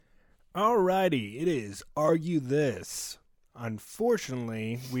Alrighty, it is Argue This.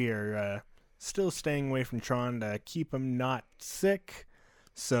 Unfortunately, we are still staying away from Tron to keep him not sick.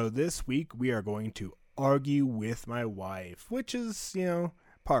 So this week we are going to argue with my wife, which is,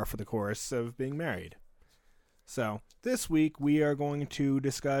 par for the course of being married. So this week we are going to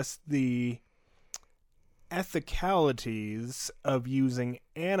discuss the ethicalities of using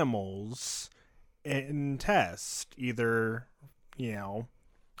animals in test, either,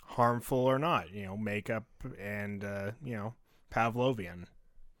 harmful or not, makeup and, Pavlovian.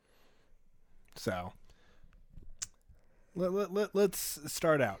 So, let's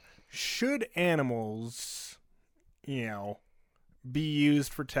start out. Should animals, be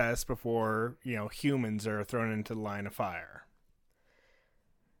used for tests before, humans are thrown into the line of fire?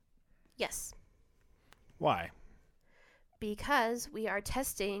 Yes, Why? because we are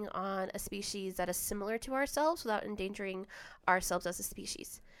testing on a species that is similar to ourselves without endangering ourselves as a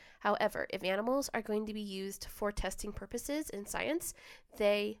species. However, if animals are going to be used for testing purposes in science,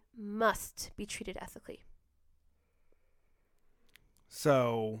 they must be treated ethically.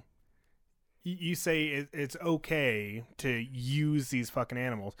 So, you say it's okay to use these fucking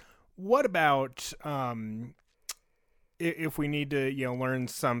animals. What about if we need to learn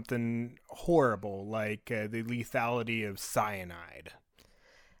something horrible like the lethality of cyanide?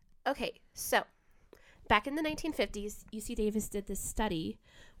 Okay, so back in the 1950s, UC Davis did this study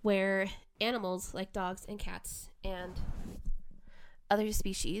where animals like dogs and cats and other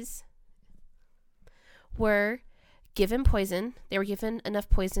species were given poison. They were given enough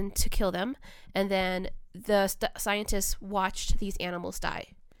poison to kill them, and then the scientists watched these animals die.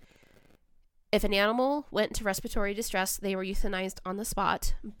 If an animal went into respiratory distress, they were euthanized on the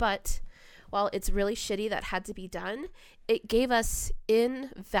spot. But while it's really shitty that had to be done, it gave us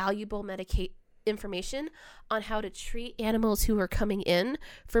invaluable information on how to treat animals who are coming in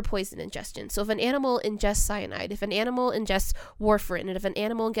for poison ingestion. So if an animal ingests cyanide, if an animal ingests warfarin, and if an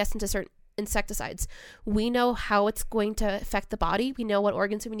animal ingests into certain insecticides, we know how it's going to affect the body. We know what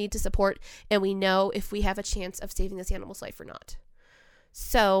organs we need to support, and we know if we have a chance of saving this animal's life or not.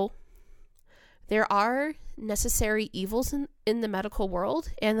 So there are necessary evils in the medical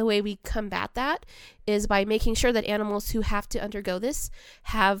world, and the way we combat that is by making sure that animals who have to undergo this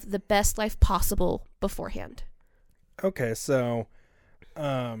have the best life possible beforehand. Okay, so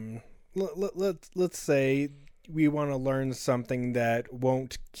let's say we want to learn something that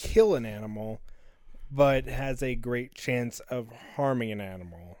won't kill an animal, but has a great chance of harming an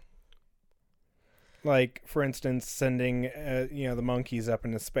animal. Like, for instance, sending the monkeys up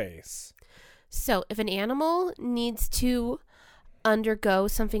into space. So if an animal needs to undergo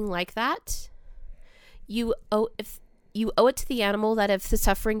something like that, you owe it to the animal that if the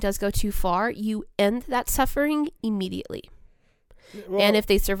suffering does go too far, you end that suffering immediately. Well, and if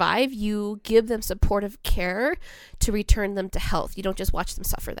they survive, you give them supportive care to return them to health. You don't just watch them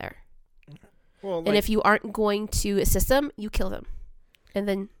suffer there. well, And if you aren't going to assist them, you kill them. And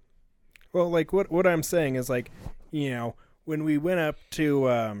then what I'm saying is, when we went up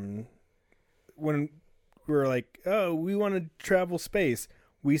to when we were like, oh, we want to travel space,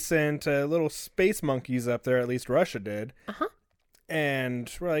 we sent little space monkeys up there. At least Russia did.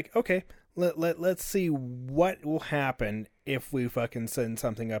 And we're like, okay, let's see what will happen if we fucking send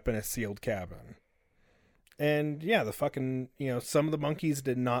something up in a sealed cabin. And yeah, the fucking, some of the monkeys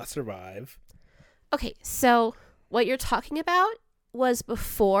did not survive. Okay, so what you're talking about was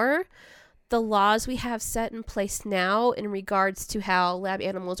before the laws we have set in place now in regards to how lab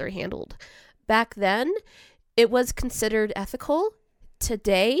animals are handled. Back then, it was considered ethical.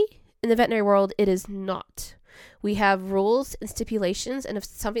 Today, in the veterinary world, it is not. We have rules and stipulations, and if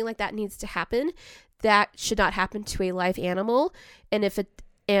something like that needs to happen, that should not happen to a live animal. And if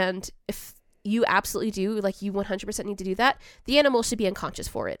you absolutely do, like you 100% need to do that, the animal should be unconscious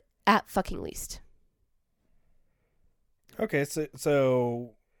for it, at fucking least. Okay,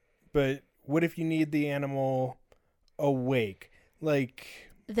 so, but what if you need the animal awake?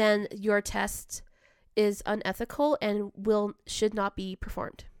 Then your test is unethical and should not be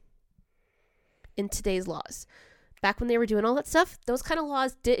performed in today's laws. Back when they were doing all that stuff, those kind of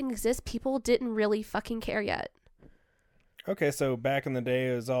laws didn't exist. People didn't really fucking care yet. Okay, so back in the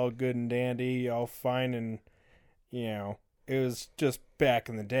day, it was all good and dandy, all fine, and, it was just back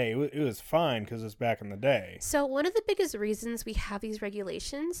in the day. It was fine because it was back in the day. So one of the biggest reasons we have these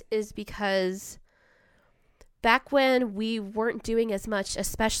regulations is because back when we weren't doing as much,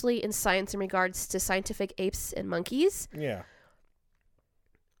 especially in science in regards to scientific apes and monkeys, Yeah.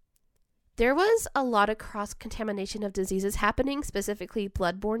 There was a lot of cross-contamination of diseases happening, specifically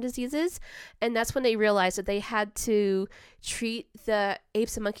blood-borne diseases, and that's when they realized that they had to treat the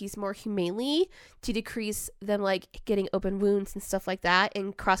apes and monkeys more humanely to decrease them like getting open wounds and stuff like that,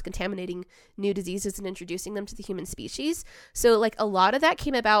 and cross-contaminating new diseases and introducing them to the human species. So like a lot of that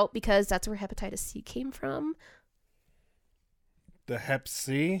came about because that's where hepatitis C came from. The Hep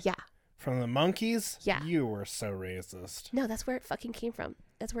C? Yeah. From the monkeys? Yeah. You were so racist. No, that's where it fucking came from.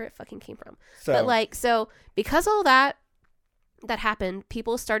 That's where it fucking came from. So, But like, so because all that happened,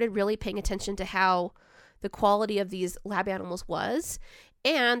 people started really paying attention to how the quality of these lab animals was.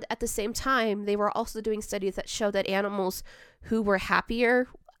 And at the same time, they were also doing studies that showed that animals who were happier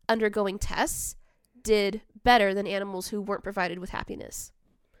undergoing tests did better than animals who weren't provided with happiness.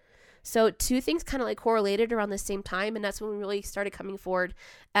 So two things kind of like correlated around the same time, and that's when we really started coming forward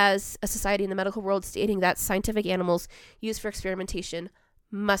as a society in the medical world, stating that scientific animals used for experimentation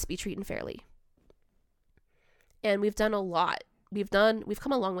must be treated fairly. And we've done a lot. We've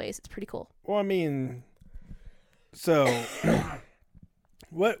come a long ways. It's pretty cool. well, I mean, so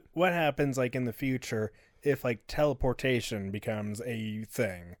what happens like in the future if like teleportation becomes a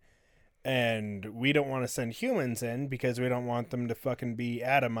thing? And we don't want to send humans in because we don't want them to fucking be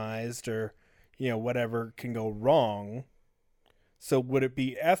atomized or, whatever can go wrong. So would it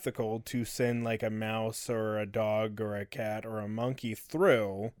be ethical to send like a mouse or a dog or a cat or a monkey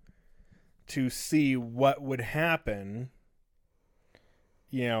through to see what would happen,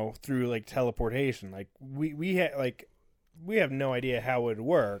 through like teleportation? Like we have no idea how it would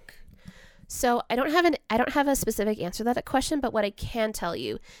work. So I don't have a specific answer to that question, but what I can tell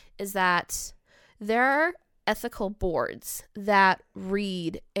you is that there are ethical boards that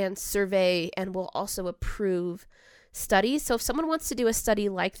read and survey and will also approve studies. So if someone wants to do a study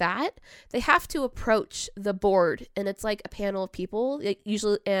like that, they have to approach the board, and it's like a panel of people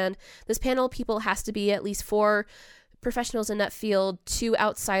usually, and this panel of people has to be at least 4 professionals in that field, 2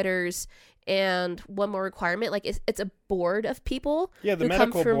 outsiders, and one more requirement. Like it's a board of people. Yeah, the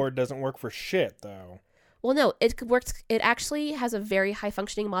medical board doesn't work for shit though. Well, no, it works. It actually has a very high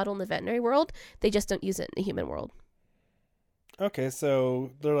functioning model in the veterinary world. They just don't use it in the human world. Okay,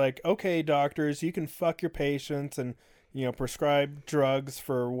 so they're like, okay, doctors, you can fuck your patients and, prescribe drugs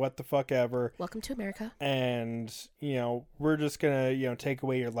for what the fuck ever. Welcome to America. And, we're just going to, take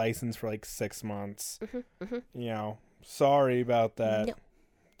away your license for like 6 months. Sorry about that.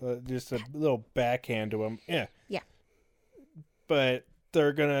 No. Just a little backhand to them. Yeah. Yeah. But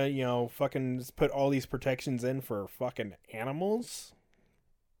they're going to, fucking put all these protections in for fucking animals?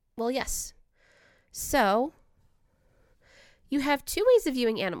 Well, yes. So, you have 2 ways of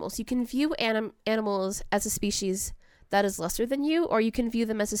viewing animals. You can view animals as a species that is lesser than you, or you can view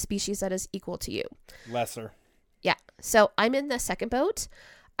them as a species that is equal to you. Lesser. Yeah. So, I'm in the second boat.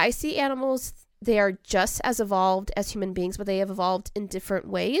 I see animals, they are just as evolved as human beings, but they have evolved in different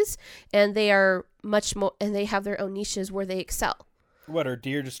ways, and they are much more, and they have their own niches where they excel. What, are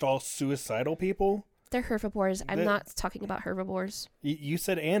deer just all suicidal people? They're herbivores. I'm not talking about herbivores. You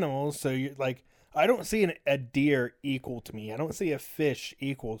said animals, so you're like, I don't see a deer equal to me. I don't see a fish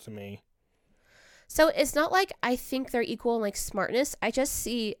equal to me. So it's not like I think they're equal in like smartness. I just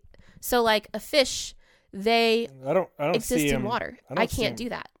see, so like a fish, they I don't exist see in them, water. I can't do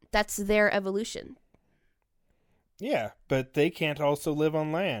that. That's their evolution. Yeah, but they can't also live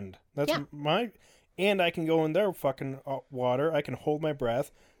on land. That's and I can go in their fucking water. I can hold my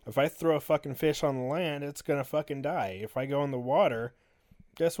breath. If I throw a fucking fish on the land, it's gonna fucking die. If I go in the water,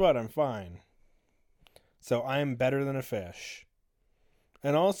 guess what? I'm fine. So I'm better than a fish.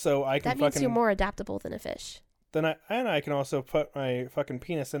 And also, I can that means you're more adaptable than a fish. I can also put my fucking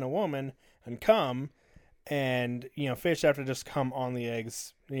penis in a woman and come, and fish have to just come on the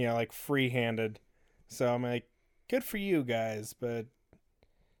eggs, like free-handed. So I'm like, good for you guys, but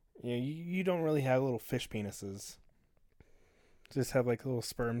you don't really have little fish penises. Just have like little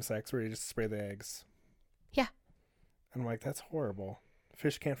sperm sacs where you just spray the eggs. Yeah. And I'm like, that's horrible.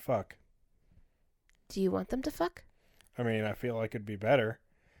 Fish can't fuck. Do you want them to fuck? I mean, I feel like it'd be better.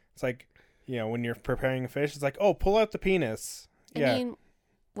 It's like, when you're preparing a fish, it's like, oh, pull out the penis. I mean,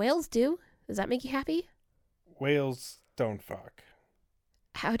 whales do. Does that make you happy? Whales don't fuck.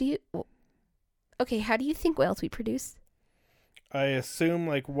 How do you think whales reproduce? I assume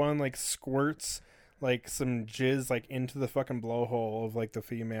like one like squirts like some jizz like into the fucking blowhole of like the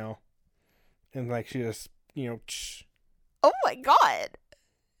female, and like she just Oh my god!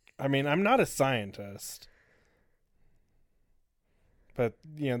 I mean, I'm not a scientist, but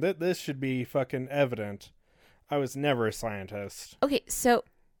this should be fucking evident. I was never a scientist. Okay, so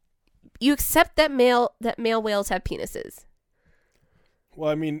you accept that male whales have penises. Well,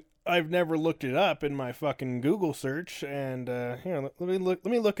 I mean, I've never looked it up in my fucking Google search, and here, let me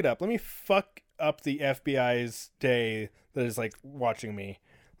look it up. Let me fuck up the FBI's day that is like watching me.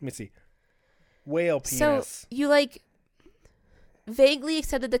 Let me see. Whale penis. So you like vaguely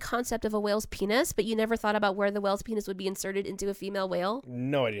accepted the concept of a whale's penis, but you never thought about where the whale's penis would be inserted into a female whale?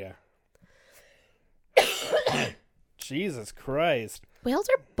 No idea. Jesus Christ. Whales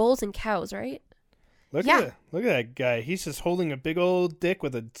are bulls and cows, right? Look at that guy. He's just holding a big old dick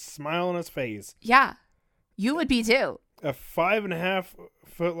with a smile on his face. Yeah. You would be too. A 5.5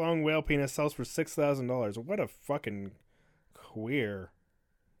 foot long whale penis sells for $6,000. What a fucking queer.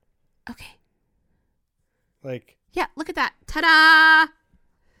 Okay. Like, yeah, look at that. Ta-da!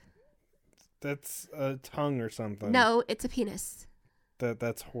 that's a tongue or something. No, it's a penis.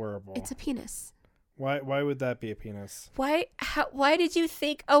 That's horrible. It's a penis. Why would that be a penis? Why did you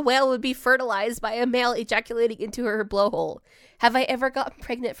think a whale would be fertilized by a male ejaculating into her blowhole? Have I ever gotten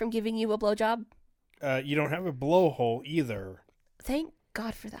pregnant from giving you a blowjob? You don't have a blowhole either. Thank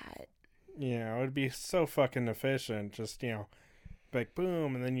God for that. You know, it would be so fucking efficient. Just, you know, like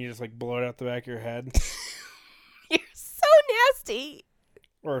boom, and then you just like blow it out the back of your head. You're so nasty.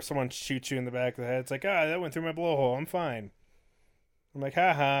 Or if someone shoots you in the back of the head, it's like, that went through my blowhole. I'm fine. I'm like,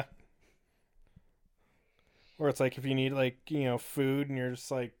 haha. Or it's like if you need, like, you know, food and you're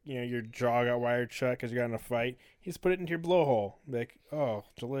just like, you know, your jaw got wired shut because you got in a fight, you just put it into your blowhole. Be like, oh,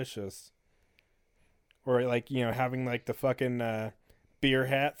 delicious. Or like, you know, having like the fucking beer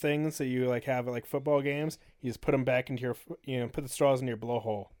hat things that you like have at like football games, you just put them back into your, you know, put the straws in your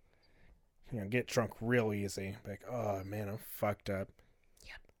blowhole. You know, get drunk real easy. Be like, oh man, I'm fucked up.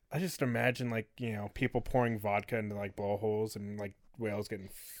 Yep. I just imagine like, you know, people pouring vodka into like blowholes and like whales getting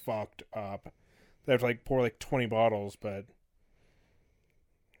fucked up. They have to like pour like 20 bottles, but it'd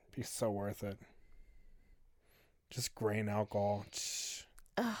be so worth it. Just grain alcohol.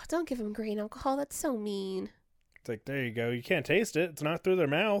 Oh, don't give them grain alcohol. That's so mean. It's like, there you go. You can't taste it. It's not through their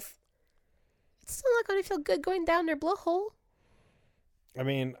mouth. It's still not going to feel good going down their blowhole. I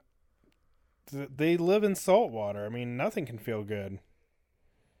mean, they live in salt water. I mean, nothing can feel good.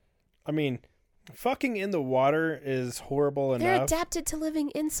 I mean, fucking in the water is horrible enough. They're adapted to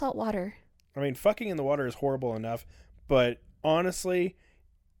living in salt water. I mean, fucking in the water is horrible enough, but honestly,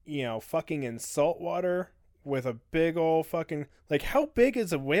 you know, fucking in salt water with a big old fucking, like, how big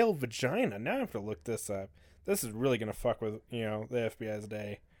is a whale vagina? Now I have to look this up. This is really gonna fuck with, you know, the FBI's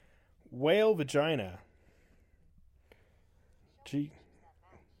day. Whale vagina. Gee.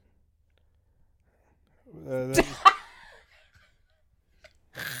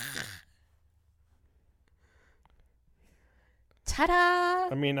 Ta-da!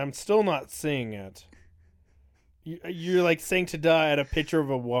 I mean, I'm still not seeing it. You're like saying ta-da at a picture of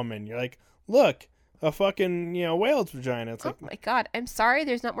a woman. You're like, look, a fucking, you know, whale's vagina. It's oh like, my God. I'm sorry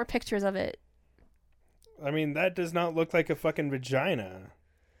there's not more pictures of it. I mean, that does not look like a fucking vagina.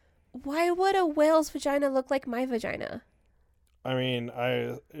 Why would a whale's vagina look like my vagina? I mean,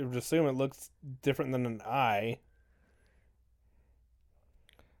 I would assume it looks different than an eye.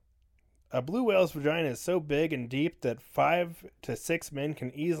 A blue whale's vagina is so big and deep that 5 to 6 men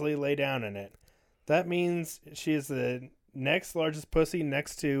can easily lay down in it. That means she is the next largest pussy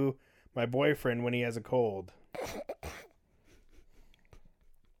next to my boyfriend when he has a cold.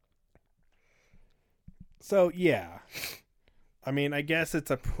 So, yeah. I mean, I guess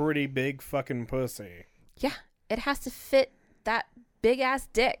it's a pretty big fucking pussy. Yeah, it has to fit that big-ass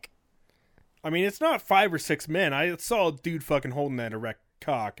dick. I mean, it's not 5 or 6 men. I saw a dude fucking holding that erect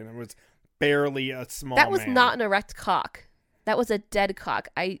cock, and it was barely a small That was man. not an erect cock. That was a dead cock.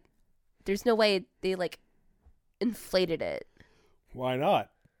 There's no way they, like, inflated it. Why not?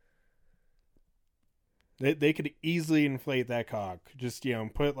 They could easily inflate that cock. Just, you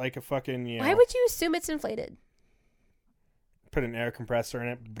know, put like a fucking, you know. Why would you assume it's inflated? Put an air compressor in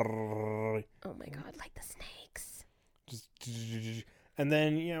it. Brrr. Oh my God, like the snakes. Just, and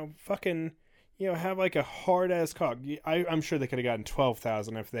then, you know, fucking, you know, have like a hard ass cock. I'm sure they could have gotten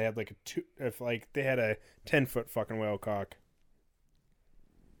 12,000 if they had like they had a 10-foot fucking whale cock.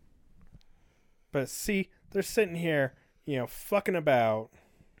 But see, they're sitting here, you know, fucking about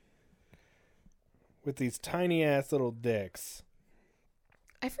with these tiny ass little dicks.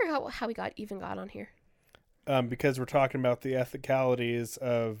 I forgot how we even got on here. Because we're talking about the ethicalities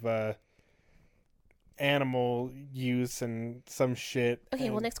of animal use and some shit.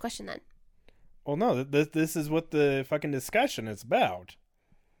 Okay, well, next question then. Well, no, this is what the fucking discussion is about.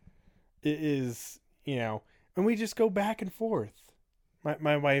 It is, you know, and we just go back and forth.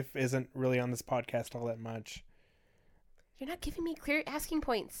 My wife isn't really on this podcast all that much. You're not giving me clear asking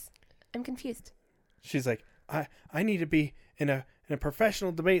points. I'm confused. She's like, I need to be in a in a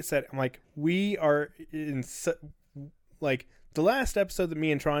professional debate set. I'm like, we are in like the last episode that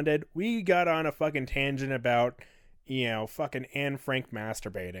me and Tron did, we got on a fucking tangent about, fucking Anne Frank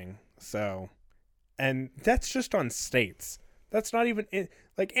masturbating. So, and that's just on states. That's not even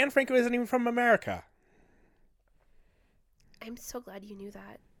like Anne Frank isn't even from America. I'm so glad you knew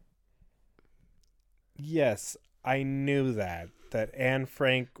that. Yes, I knew that Anne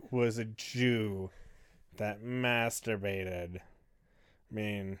Frank was a Jew that masturbated. I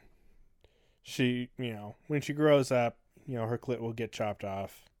mean, she, when she grows up, her clit will get chopped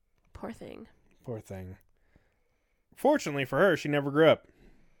off. Poor thing. Poor thing. Fortunately for her, she never grew up.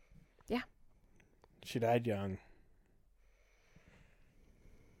 Yeah. She died young.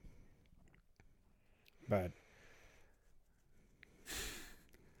 But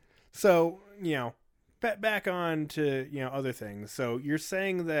so, back on to, other things. So you're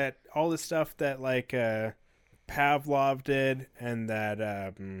saying that all the stuff that like Pavlov did and that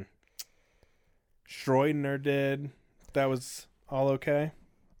Schrodiner did, that was all okay?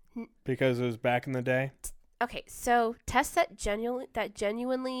 Because it was back in the day? Okay, so tests that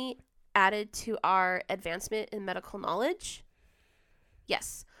genuinely added to our advancement in medical knowledge?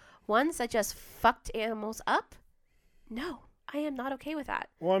 Yes. Ones that just fucked animals up? No, I am not okay with that.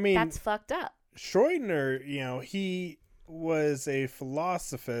 Well, I mean, that's fucked up. Schrodiner, he was a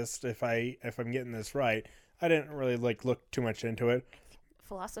philosophist, if I'm getting this right. I didn't really look too much into it.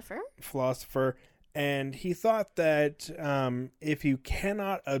 Philosopher. And he thought that if you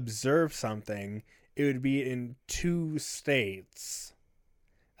cannot observe something, it would be in two states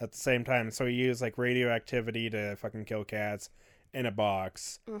at the same time. So he used radioactivity to fucking kill cats in a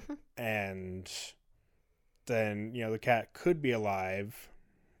box. Mm-hmm. And then, the cat could be alive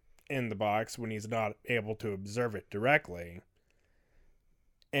in the box when he's not able to observe it directly.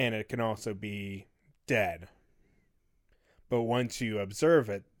 And it can also be dead. But once you observe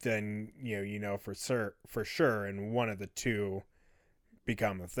it, then you know for sure, and one of the two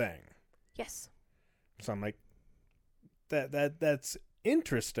become a thing. Yes. So I'm like, that's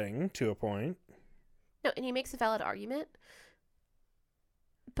interesting to a point. No, and he makes a valid argument.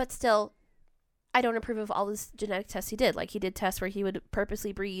 But still, I don't approve of all these genetic tests he did. Like, he did tests where he would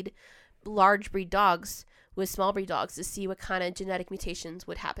purposely breed large breed dogs with small breed dogs to see what kind of genetic mutations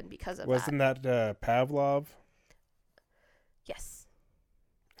would happen because of Wasn't that Pavlov? Yes.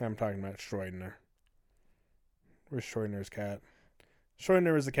 I'm talking about Schrodiner. Where's Schrodiner's cat?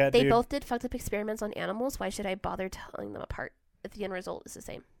 Schrodinger was a cat They dude. both did fucked up experiments on animals. Why should I bother telling them apart if the end result is the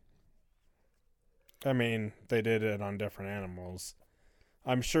same? I mean, they did it on different animals.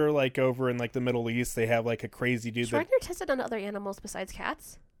 I'm sure, over in, the Middle East, they have, a crazy dude Schrodinger tested on other animals besides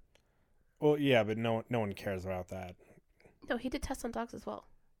cats? Well, yeah, but no one cares about that. No, he did tests on dogs as well.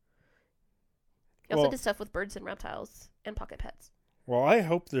 He also did stuff with birds and reptiles and pocket pets. Well, I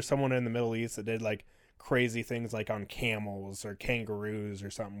hope there's someone in the Middle East that did, crazy things, on camels or kangaroos or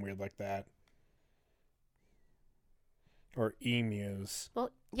something weird like that. Or emus.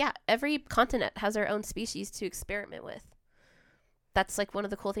 Well, yeah, every continent has their own species to experiment with. That's, one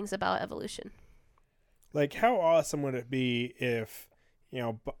of the cool things about evolution. How awesome would it be if,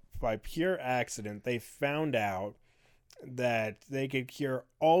 by pure accident, they found out that they could cure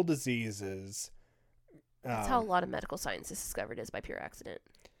all diseases. That's how a lot of medical science is discovered, is by pure accident.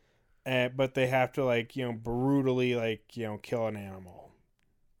 But they have to, brutally, kill an animal.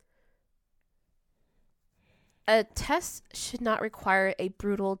 A test should not require a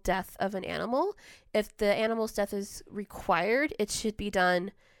brutal death of an animal. If the animal's death is required, it should be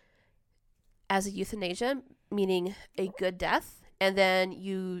done as a euthanasia, meaning a good death, and then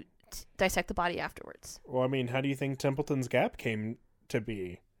you dissect the body afterwards. Well, I mean, how do you think Templeton's Gap came to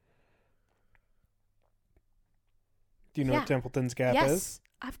be? Do you know what Templeton's Gap is? Yes,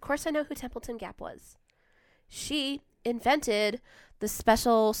 of course I know who Templeton Gap was. She invented the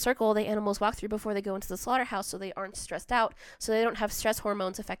special circle the animals walk through before they go into the slaughterhouse so they aren't stressed out, so they don't have stress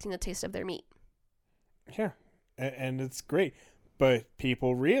hormones affecting the taste of their meat. Yeah, and it's great. But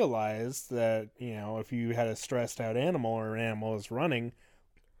people realize that, if you had a stressed out animal or an animal is running,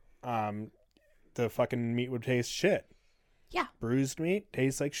 the fucking meat would taste shit. Yeah. Bruised meat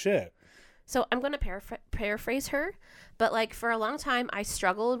tastes like shit. So I'm going to paraphrase her, but for a long time I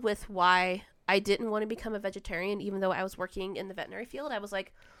struggled with why I didn't want to become a vegetarian, even though I was working in the veterinary field. I was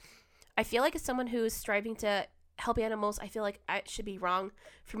like, I feel like as someone who is striving to help animals, I feel like it should be wrong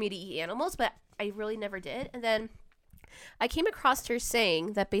for me to eat animals, but I really never did. And then I came across her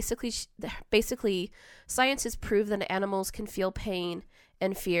saying that basically science has proved that animals can feel pain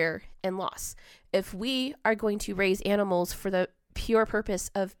and fear and loss. If we are going to raise animals for the pure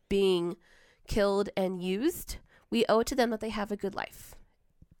purpose of being killed and used, We owe it to them that they have a good life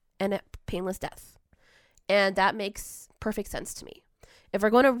and a painless death. And that makes perfect sense to me. If we're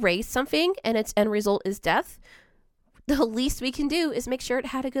going to raise something and its end result is death, the least we can do is make sure it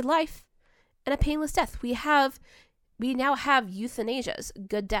had a good life and a painless death. We now have euthanasias,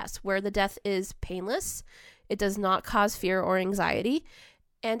 good deaths, where the death is painless, it does not cause fear or anxiety,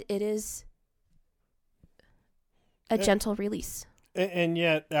 and it is a gentle release. And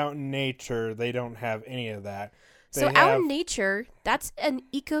yet, out in nature, they don't have any of that. Out in nature, that's an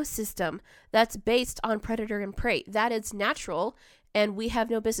ecosystem that's based on predator and prey. That is natural, and we have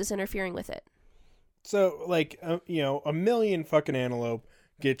no business interfering with it. So, like, a million fucking antelope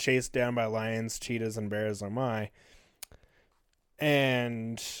get chased down by lions, cheetahs, and bears, oh my.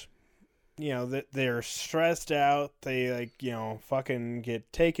 And, they're stressed out. They, fucking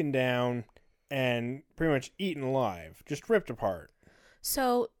get taken down and pretty much eaten alive. Just ripped apart.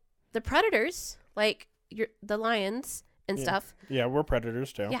 So, the predators, like the lions and stuff. Yeah, we're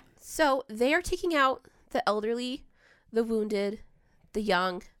predators too. Yeah. So, they are taking out the elderly, the wounded, the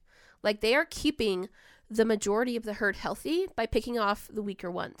young. Like, they are keeping the majority of the herd healthy by picking off the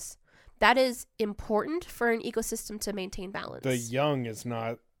weaker ones. That is important for an ecosystem to maintain balance. The young is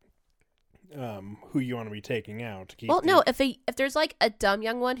not who you want to be taking out. To keep if there's like a dumb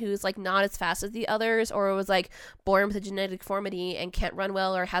young one who's like not as fast as the others, or was like born with a genetic deformity and can't run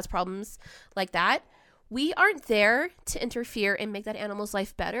well or has problems like that, we aren't there to interfere and make that animal's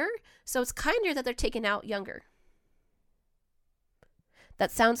life better. So it's kinder that they're taken out younger.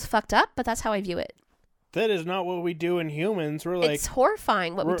 That sounds fucked up, but that's how I view it. That is not what we do in humans. It's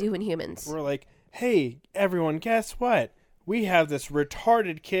horrifying what we do in humans. We're like, hey, everyone, guess what? We have this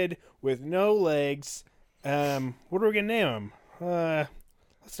retarded kid with no legs. What are we going to name him?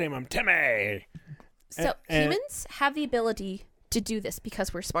 Let's name him Timmy. So humans have the ability to do this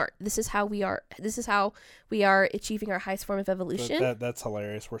because we're smart. This is how we are. This is how we are achieving our highest form of evolution. That's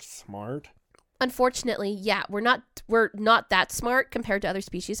hilarious. We're smart. Unfortunately, yeah, we're not that smart compared to other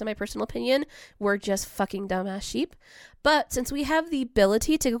species, in my personal opinion. We're just fucking dumbass sheep. But since we have the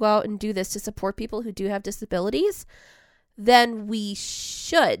ability to go out and do this to support people who do have disabilities, then we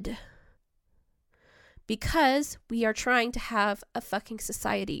should. Because we are trying to have a fucking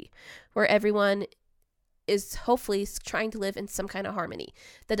society where everyone is hopefully trying to live in some kind of harmony.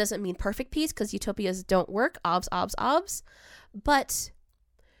 That doesn't mean perfect peace, because utopias don't work, obs. But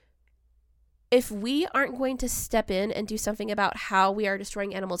if we aren't going to step in and do something about how we are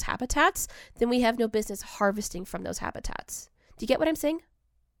destroying animals' habitats, then we have no business harvesting from those habitats. Do you get what I'm saying?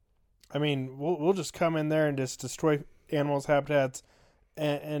 I mean, we'll just come in there and just destroy animals' habitats,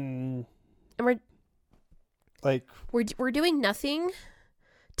 and we're like we're doing nothing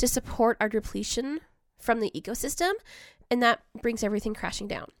to support our depletion from the ecosystem, and that brings everything crashing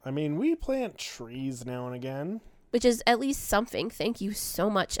down. I mean, we plant trees now and again, which is at least something. Thank you so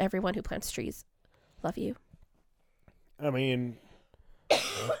much, everyone who plants trees. Love you. I mean,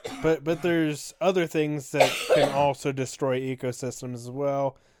 but there's other things that can also destroy ecosystems as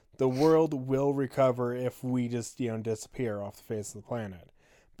well. The world will recover if we just, disappear off the face of the planet.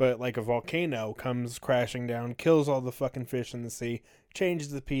 But like a volcano comes crashing down, kills all the fucking fish in the sea,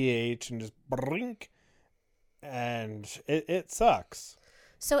 changes the pH, and just brink, and it sucks.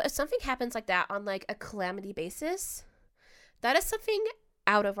 So if something happens like that on like a calamity basis, that is something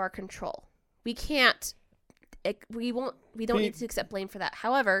out of our control. We don't need to accept blame for that.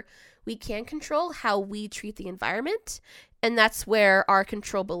 However, we can control how we treat the environment, and that's where our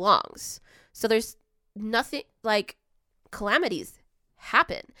control belongs. So there's nothing like calamities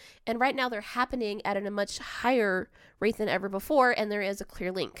happen. And right now they're happening at a much higher rate than ever before, and there is a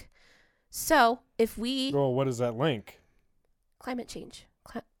clear link. So if we... Well, what is that link? Climate change.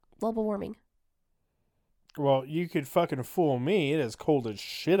 Global warming. Well, you could fucking fool me. It is cold as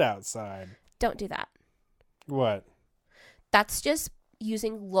shit outside. Don't do that. What? That's just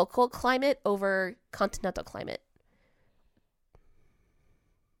using local climate over continental climate.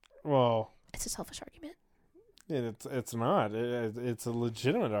 Well, it's a selfish argument. It's not. It's a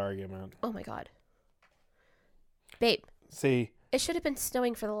legitimate argument. Oh my god. Babe. See. It should have been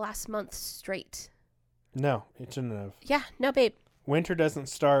snowing for the last month straight. No, it shouldn't have. Yeah, no, babe. Winter doesn't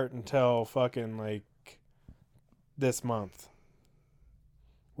start until fucking like this month.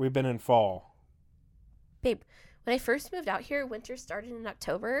 We've been in fall. Babe, when I first moved out here, winter started in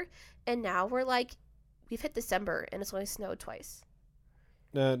October, and now we've hit December, and it's only snowed twice.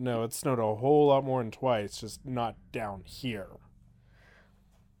 No, it snowed a whole lot more than twice, just not down here.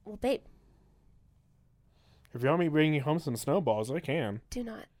 Well, babe. If you want me to bring you home some snowballs, I can. Do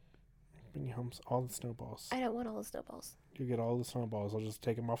not. Bring you home all the snowballs. I don't want all the snowballs. You get all the snowballs. I'll just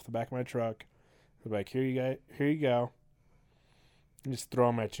take them off the back of my truck, Like, here you go. And just throw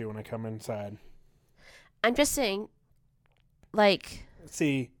them at you when I come inside. I'm just saying, like...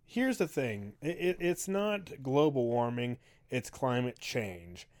 See, here's the thing. It's not global warming, it's climate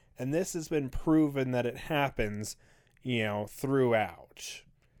change. And this has been proven that it happens, throughout.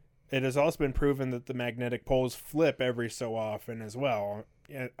 It has also been proven that the magnetic poles flip every so often as well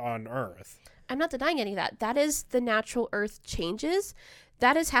on Earth. I'm not denying any of that. That is the natural Earth changes.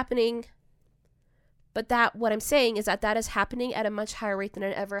 That is happening... But what I'm saying is that is happening at a much higher rate than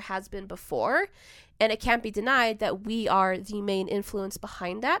it ever has been before. And it can't be denied that we are the main influence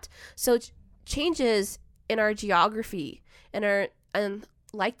behind that. So changes in our geography and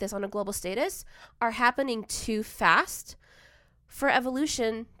like this on a global status are happening too fast for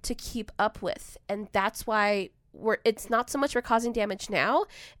evolution to keep up with. And that's why it's not so much we're causing damage now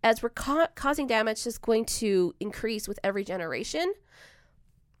as we're causing damage that's going to increase with every generation.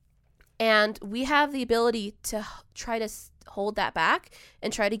 And we have the ability to try to hold that back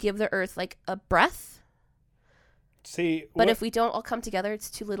and try to give the Earth like a breath. But if we don't all come together,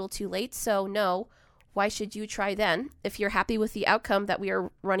 it's too little too late. So no, why should you try then? If you're happy with the outcome that we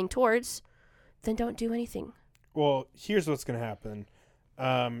are running towards, then don't do anything. Well, here's what's going to happen.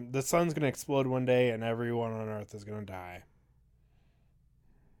 The sun's going to explode one day and everyone on Earth is going to die.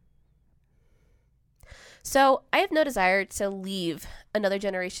 So I have no desire to leave another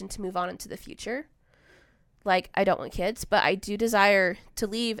generation to move on into the future. Like, I don't want kids, but I do desire to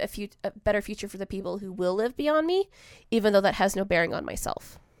leave a better future for the people who will live beyond me, even though that has no bearing on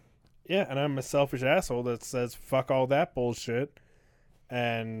myself. Yeah, and I'm a selfish asshole that says fuck all that bullshit,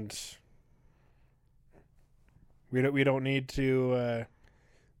 and we don't need to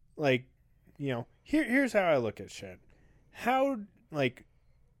here's how I look at shit. How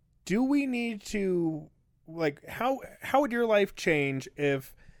do we need to how would your life change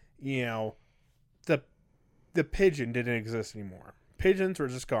if the pigeon didn't exist anymore? Pigeons were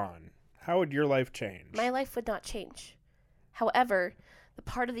just gone. How would your life change? My life would not change. However, the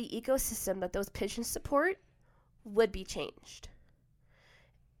part of the ecosystem that those pigeons support would be changed.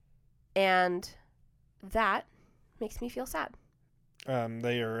 And that makes me feel sad.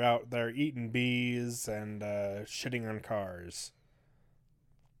 They are out there eating bees and shitting on cars.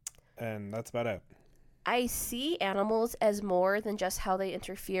 And that's about it. I see animals as more than just how they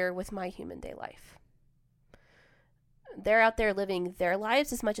interfere with my human day life. They're out there living their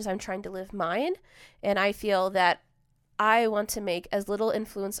lives as much as I'm trying to live mine. And I feel that I want to make as little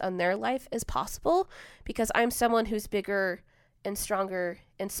influence on their life as possible because I'm someone who's bigger and stronger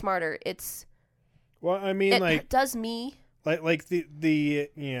and smarter. It does me. Like the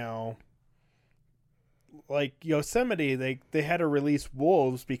like Yosemite, they had to release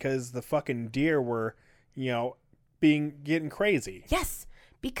wolves because the fucking deer were, getting crazy. Yes,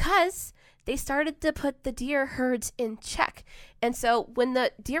 because they started to put the deer herds in check. And so when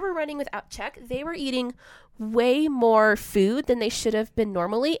the deer were running without check, they were eating way more food than they should have been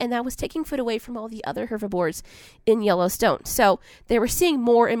normally, and that was taking food away from all the other herbivores in Yellowstone. So they were seeing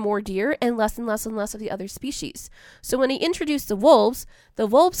more and more deer and less and less of the other species. So when he introduced the wolves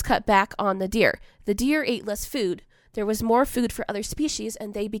cut back on the deer. The deer ate less food. There was more food for other species,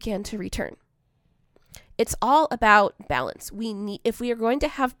 and they began to return. It's all about balance. If we are going to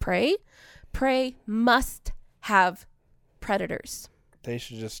have prey must have predators. They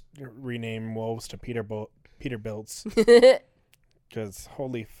should just rename wolves to Peterbilts. Because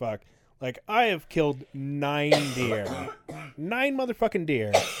holy fuck. Like, I have killed 9 deer. 9 motherfucking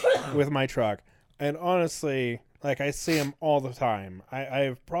deer with my truck. And honestly, I see them all the time.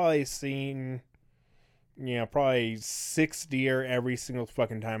 I've probably seen, probably 6 deer every single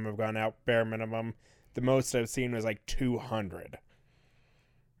fucking time I've gone out, bare minimum. The most I've seen was 200.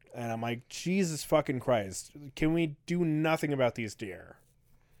 And I'm like, Jesus fucking Christ. Can we do nothing about these deer?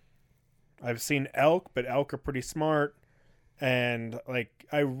 I've seen elk, but elk are pretty smart. And,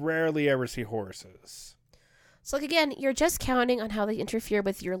 I rarely ever see horses. So, again, you're just counting on how they interfere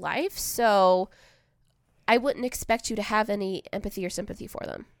with your life. So, I wouldn't expect you to have any empathy or sympathy for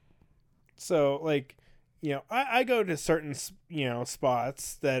them. So, I go to certain,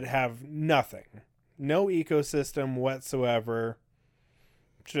 spots that have nothing. No ecosystem whatsoever.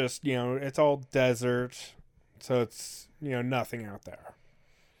 Just, it's all desert. So it's, nothing out there.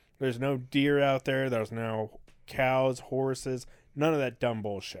 There's no deer out there. There's no cows, horses, none of that dumb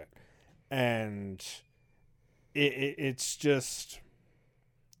bullshit. And it's just,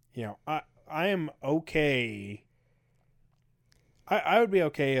 I am okay. I would be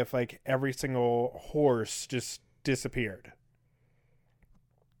okay if every single horse just disappeared.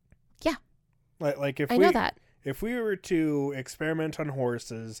 Yeah. If I know that. If we were to experiment on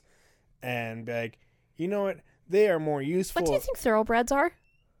horses and be like, you know what? They are more useful. What do you think thoroughbreds are?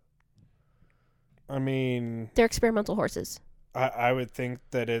 I mean, They're experimental horses. I would think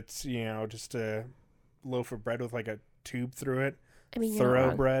that it's, just a loaf of bread with like a tube through it. I mean, you're not wrong.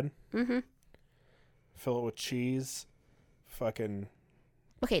 Thoroughbred. Mm-hmm. Fill it with cheese. Fucking.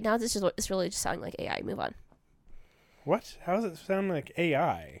 Okay, now it's really just sounding like AI. Move on. What? How does it sound like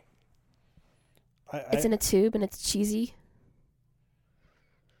AI? It's in a tube and it's cheesy.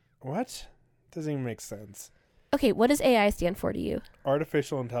 What? Doesn't even make sense. Okay, what does AI stand for to you?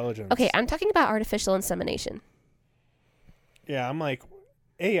 Artificial intelligence. Okay, I'm talking about artificial insemination. Yeah, I'm like,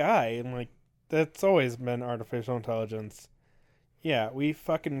 AI, and like, that's always been artificial intelligence. Yeah, we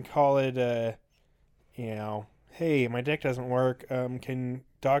fucking call it, hey, my dick doesn't work. Can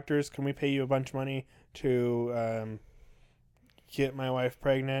we pay you a bunch of money to, get my wife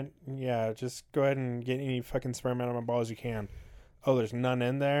pregnant? Yeah, just go ahead and get any fucking sperm out of my balls you can. Oh, there's none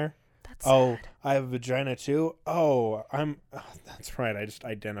in there? That's Oh, sad. I have a vagina too? Oh, that's right. I just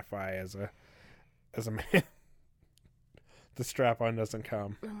identify as a man. The strap-on doesn't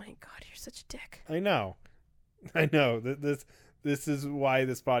come. Oh my god, you're such a dick. I know. This is why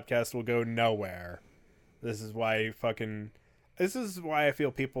this podcast will go nowhere. This is why I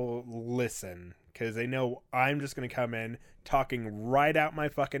feel people listen, because they know I'm just going to come in talking right out my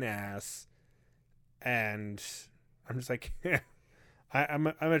fucking ass, and I'm just like, I'm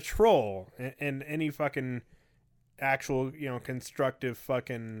a troll in any fucking actual, constructive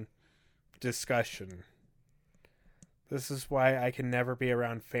fucking discussion. This is why I can never be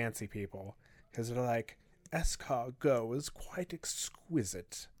around fancy people, because they're like, escargot is quite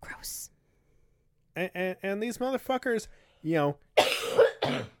exquisite. Gross. And these motherfuckers,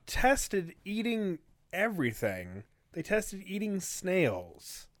 tested eating everything. They tested eating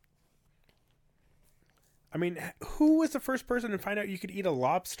snails. I mean, who was the first person to find out you could eat a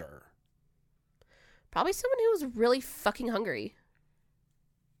lobster? Probably someone who was really fucking hungry.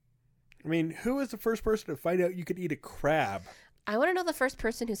 I mean, who was the first person to find out you could eat a crab? I want to know the first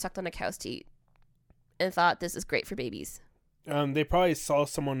person who sucked on a cow's teat and thought this is great for babies. They probably saw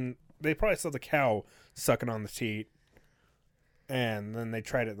the cow sucking on the teat, and then they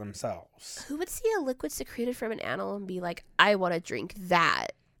tried it themselves. Who would see a liquid secreted from an animal and be like, I want to drink that?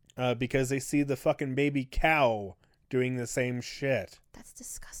 Because they see the fucking baby cow doing the same shit. That's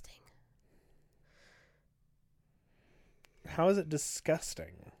disgusting. How is it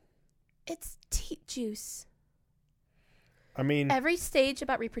disgusting? It's teat juice. I mean, Every stage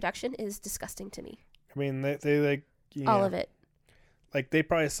about reproduction is disgusting to me. I mean, they like all of it. Like they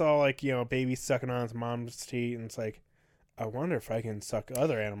probably saw like a baby sucking on its mom's teat, and it's like, I wonder if I can suck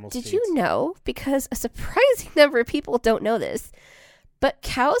other animals' teats. Did you know? Because a surprising number of people don't know this, but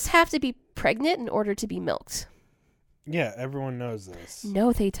cows have to be pregnant in order to be milked. Yeah, everyone knows this.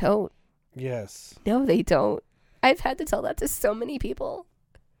 No, they don't. Yes. No, they don't. I've had to tell that to so many people.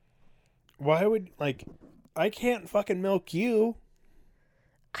 Why would, I can't fucking milk you.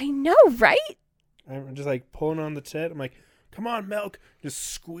 I know, right? I'm just pulling on the tit. I'm like, come on, milk. Just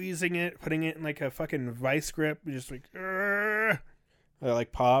squeezing it, putting it in a fucking vice grip. Just it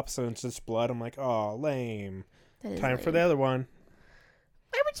pops and it's just blood. I'm like, oh, lame. Time for the other one.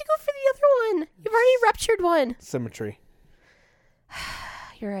 Why would you go for the other one? You've already ruptured one. Symmetry.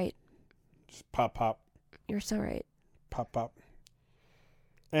 You're right. Just pop, pop. You're so right. Pop, pop.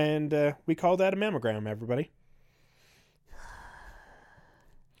 And we call that a mammogram, everybody.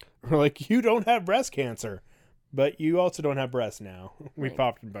 We're like, you don't have breast cancer, but you also don't have breasts now. We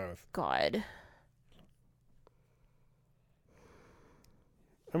popped them both. God.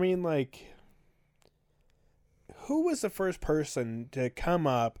 I mean, who was the first person to come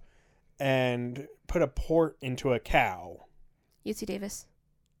up and put a port into a cow? UC Davis.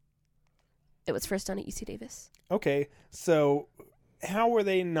 It was first done at UC Davis. Okay, so how were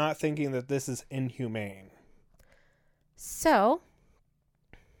they not thinking that this is inhumane? So,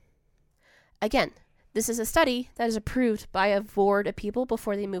 again, this is a study that is approved by a board of people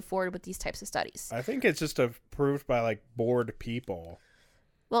before they move forward with these types of studies. I think it's just approved by bored people.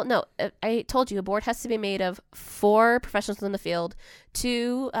 Well, no, I told you a board has to be made of 4 professionals in the field,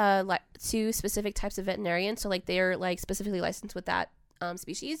 2 specific types of veterinarians, so they're specifically licensed with that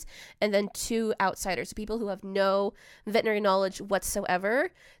species, and then 2 outsiders, so people who have no veterinary knowledge whatsoever.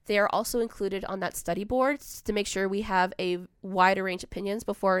 They are also included on that study board to make sure we have a wider range of opinions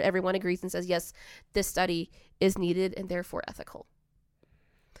before everyone agrees and says, yes, this study is needed and therefore ethical.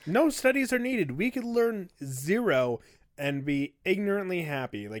 No studies are needed. We could learn 0 and be ignorantly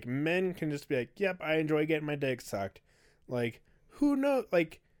happy. Men can just be like, yep, I enjoy getting my dick sucked. Who knows?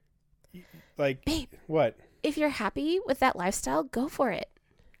 Babe, what? if you're happy with that lifestyle, go for it.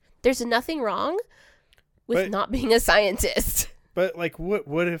 There's nothing wrong with But- not being a scientist. But like,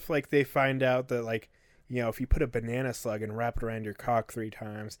 what if like they find out that like, if you put a banana slug and wrap it around your cock 3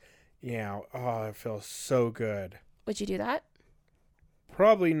 times, oh, it feels so good. Would you do that?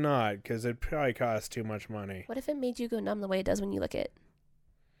 Probably not, because it probably costs too much money. What if it made you go numb the way it does when you lick it?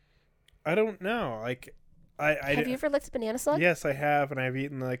 I don't know. Like, Have you ever licked a banana slug? Yes, I have, and I've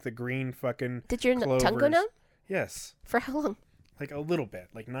eaten like the green fucking. Did your tongue go clovers. numb? Yes, For how long? like a little bit,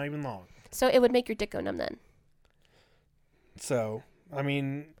 like not even long. So it would make your dick go numb then. So I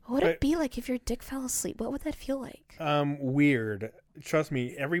mean, What would it be like if your dick fell asleep? What would that feel like? weird. Trust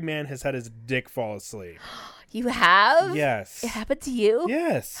me, every man has had his dick fall asleep. You have? Yes. It happened to you?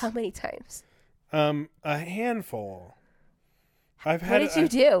 Yes. How many times? A handful. I've What had. did you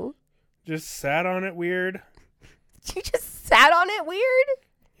do? Just sat on it weird. You just sat on it weird?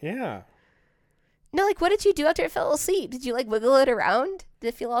 Yeah. No, like what did you do after it fell asleep? Did you like wiggle it around? Did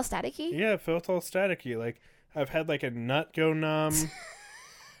it feel all staticky? Yeah, it felt all staticky. Like I've had like a nut go numb.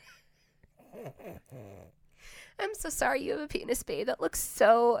 I'm so sorry you have a penis, babe. That looks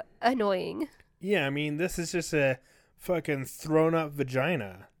so annoying. Yeah, I mean, this is just a fucking thrown up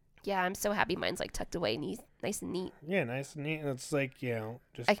vagina. Yeah, I'm so happy mine's like tucked away, nice and neat. Yeah, nice and neat. And it's like,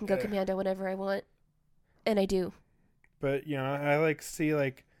 just. I can go commando whenever I want. And I do. But, I like see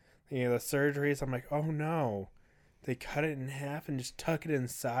like, the surgeries. I'm like, oh no. They cut it in half and just tuck it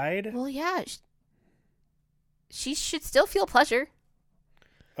inside? Well, yeah. She should still feel pleasure.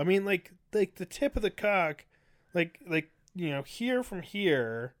 I mean, like the tip of the cock, like here from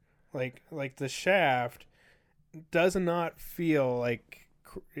here, like the shaft does not feel like,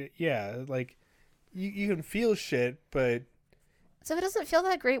 like you can feel shit, but So if it doesn't feel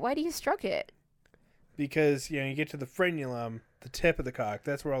that great, why do you stroke it? because you get to the frenulum, the tip of the cock,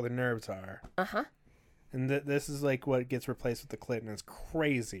 that's where all the nerves are, Uh-huh. and this is like what gets replaced with the clit, and it's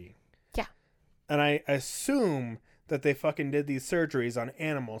crazy. Yeah. And I assume that they fucking did these surgeries on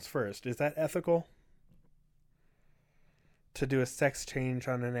animals first. Is that ethical? To do a sex change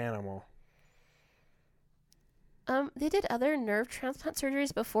on an animal? They did other nerve transplant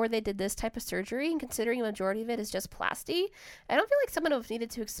surgeries before they did this type of surgery, and considering a majority of it is just plasty, I don't feel like someone would have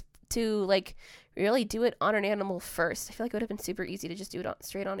needed to like really do it on an animal first. I feel like it would have been super easy to just do it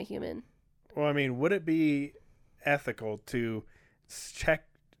straight on a human. Well, I mean, would it be ethical to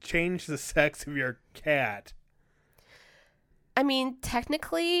change the sex of your cat? I mean,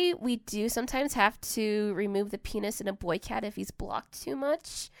 technically, we do sometimes have to remove the penis in a boy cat if he's blocked too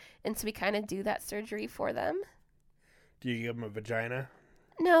much, and so we kind of do that surgery for them. Do you give him a vagina?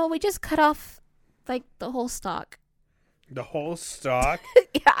 No, we just cut off like the whole stalk. The whole stalk?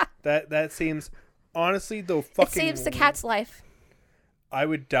 Yeah, That seems, honestly, though, it fucking. saves the cat's life. I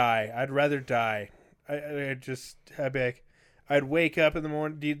would die. I'd rather die. I'd be like, I'd wake up in the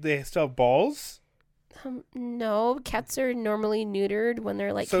morning. Do they still have balls? No, cats are normally neutered when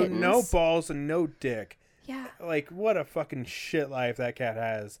they're like So kittens. no balls and no dick. Yeah, Like, what a fucking shit life that cat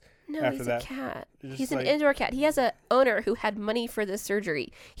has. no, After he's that, a cat. just He's an like- indoor cat. He has a owner who had money for this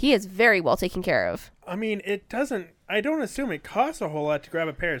surgery. He is very well taken care of. I mean, I don't assume it costs a whole lot to grab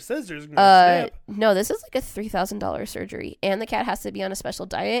a pair of scissors and snip. No, this is like a $3,000 surgery, and the cat has to be on a special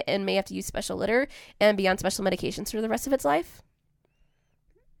diet and may have to use special litter and be on special medications for the rest of its life.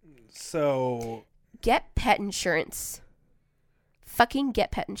 So Get pet insurance. Fucking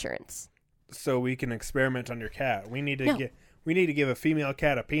get pet insurance. we can experiment on your cat. We need to No. we need to give a female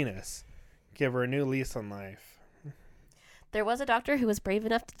cat a penis. Give her a new lease on life. There was a doctor who was brave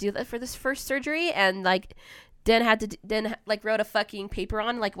enough to do that for this first surgery, and like wrote a fucking paper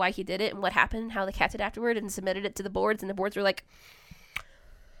on like why he did it and what happened and how the cat did afterward, and submitted it to the boards, and the boards were like,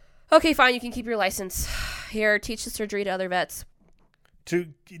 okay, fine, you can keep your license. Here, teach the surgery to other vets. To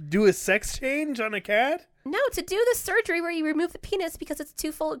do a sex change on a cat? No, to do the surgery where you remove the penis because it's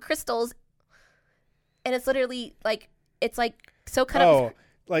too full of crystals, and it's literally like so cut up. Oh,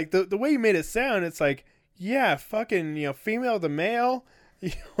 like the way you made it sound, it's like, yeah, fucking, female to male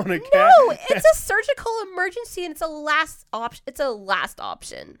on a cat. No, it's a surgical emergency, and it's a last option. It's a last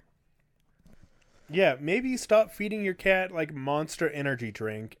option. Yeah, maybe stop feeding your cat like Monster Energy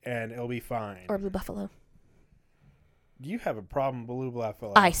drink, and it'll be fine. Or Blue Buffalo. You have a problem with Blue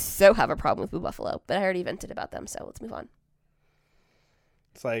Buffalo. I so have a problem with Blue Buffalo, but I already vented about them, so let's move on.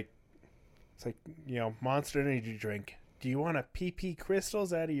 It's like, Monster Energy drink. Do you want to pee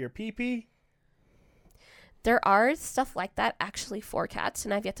crystals out of your pee? There are stuff like that actually for cats,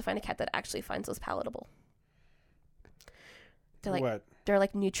 and I've yet to find a cat that actually finds those palatable. They're like What? they're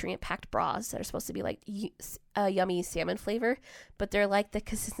like nutrient packed bras that are supposed to be like yummy salmon flavor, but they're like the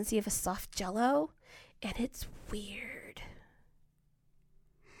consistency of a soft Jello, and it's weird.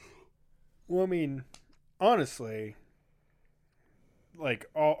 Well, I mean, honestly, like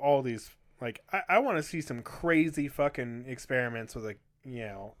all these, like I want to see some crazy fucking experiments with, like,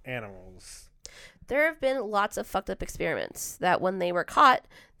 animals. There have been lots of fucked up experiments that when they were caught,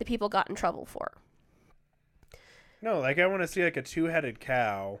 the people got in trouble for. No, like I want to see like a 2-headed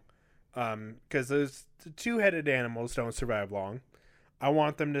cow, because those 2-headed animals don't survive long. I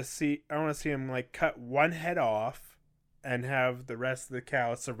want to see them like cut one head off, and have the rest of the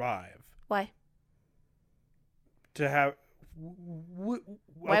cow survive. Why? To have, Why?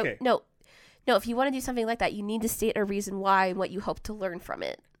 okay. No. If you want to do something like that, you need to state a reason why and what you hope to learn from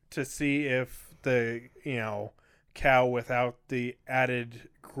it. To see if the cow without the added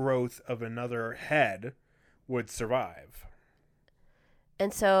growth of another head would survive.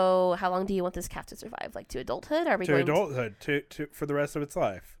 And so, how long do you want this calf to survive? Like to adulthood? Are we To going adulthood, to for the rest of its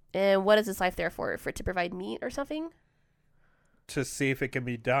life. And what is its life there for? For it to provide meat or something? To see if it can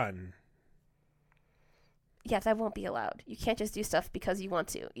be done. Yeah, that won't be allowed. You can't just do stuff because you want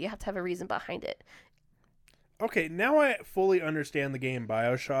to. You have to have a reason behind it. Okay, now I fully understand the game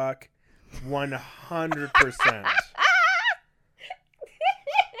BioShock 100%.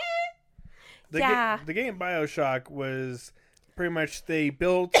 The game BioShock was pretty much they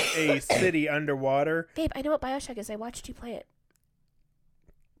built a city underwater. Babe, I know what BioShock is. I watched you play it.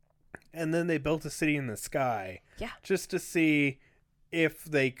 And then they built a city in the sky. Yeah. Just to see if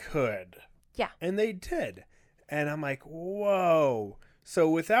they could. Yeah. And they did. And I'm like, whoa. So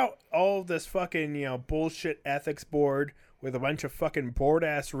without all this fucking, bullshit ethics board with a bunch of fucking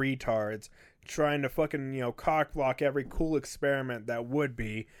bored-ass retards trying to fucking, cock block every cool experiment that would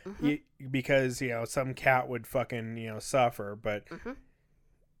be, because, some cat would fucking, suffer. But,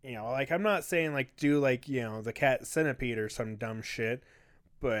 like, I'm not saying, like, do, like, the cat centipede or some dumb shit.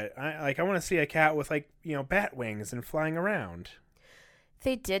 But, I want to see a cat with, like, bat wings and flying around.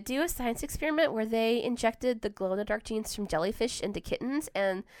 They did do a science experiment where they injected the glow-in-the-dark genes from jellyfish into kittens,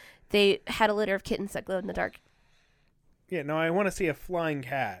 and they had a litter of kittens that glowed in the dark. Yeah, no, I want to see a flying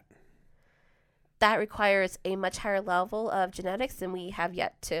cat. That requires a much higher level of genetics than we have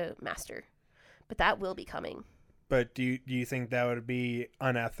yet to master. But that will be coming. But do you think that would be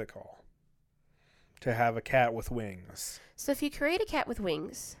unethical? To have a cat with wings? So if you create a cat with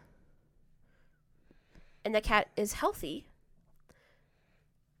wings, and the cat is healthy,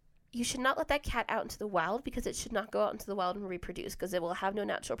 you should not let that cat out into the wild, because it should not go out into the wild and reproduce, because it will have no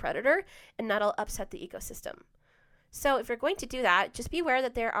natural predator, and that'll upset the ecosystem. So if you're going to do that, just be aware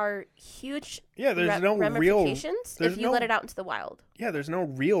that there are huge ramifications if you let it out into the wild. Yeah, there's no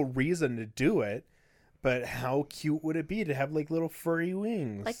real reason to do it, but how cute would it be to have, like, little furry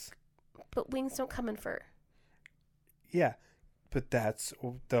wings? But wings don't come in fur. Yeah, but that's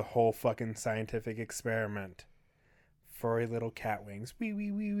the whole fucking scientific experiment. Furry little cat wings. Wee,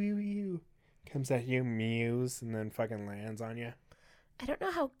 wee, wee, wee, wee. Comes at you, mews, and then fucking lands on you. I don't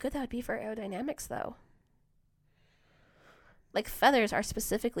know how good that would be for aerodynamics, though. Like, feathers are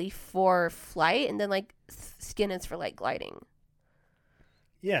specifically for flight, and then, like, skin is for, like, gliding.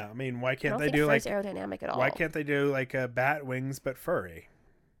 Yeah, I mean, why can't I don't they think do, like... aerodynamic at all. Why can't they do, like, bat wings, but furry?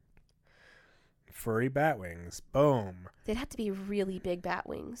 Furry bat wings. Boom. They'd have to be really big bat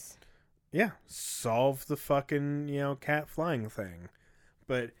wings. Yeah, solve the fucking, cat flying thing.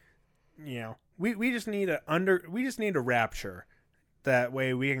 But, we just need a rapture. That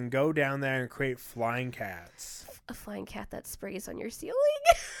way we can go down there and create flying cats. A flying cat that sprays on your ceiling?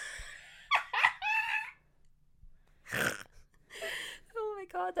 Oh my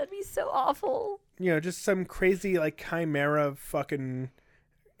god, that'd be so awful. Just some crazy, like, chimera fucking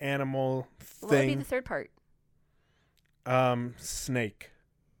animal thing. What would be the third part? Snake.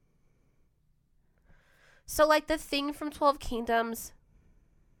 So, like, the thing from 12 Kingdoms...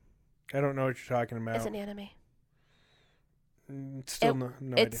 I don't know what you're talking about. It's an anime. Still no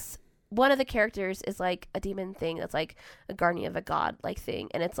idea. One of the characters is, like, a demon thing that's, like, a guardian of a god, like, thing.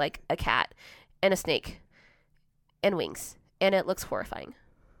 And it's, like, a cat and a snake and wings. And it looks horrifying.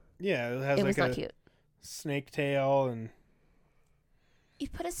 Yeah, it has, it like, was not cute. Snake tail and... You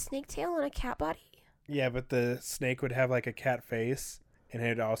put a snake tail on a cat body? Yeah, but the snake would have, like, a cat face, and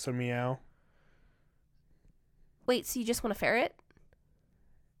it'd also meow. Wait, so you just want a ferret?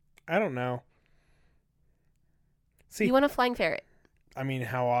 I don't know. See, you want a flying ferret? I mean,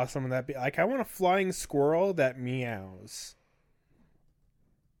 how awesome would that be? Like, I want a flying squirrel that meows.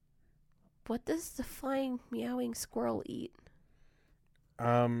 What does the flying meowing squirrel eat?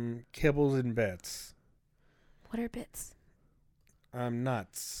 Kibbles and bits. What are bits?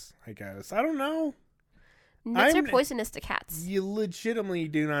 Nuts, I guess. I don't know. Nuts are poisonous to cats. You legitimately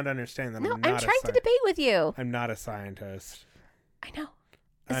do not understand that. No, I'm trying to debate with you. I'm not a scientist. I know.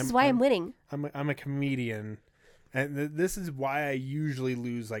 This is why I'm winning. I'm a comedian, and this is why I usually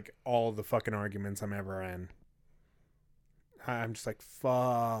lose like all the fucking arguments I'm ever in. I'm just like,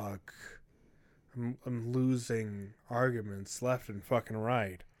 fuck. I'm losing arguments left and fucking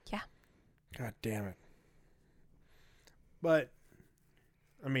right. Yeah. God damn it. But,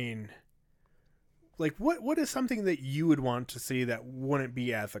 I mean, like, what is something that you would want to see that wouldn't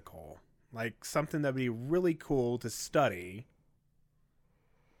be ethical? Like, something that would be really cool to study.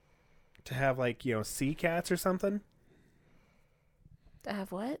 To have, like, you know, sea cats or something? To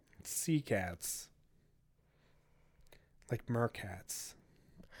have what? Sea cats. Like mercats.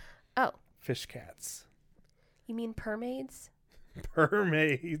 Oh. Fish cats. You mean permaids?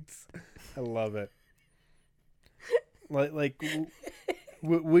 Permaids. I love it. Like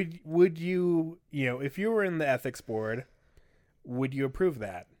would you, you know, if you were in the ethics board, would you approve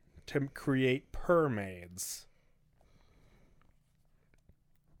that? To create permaids?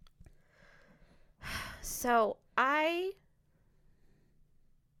 So, I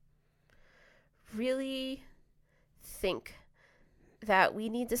really think that we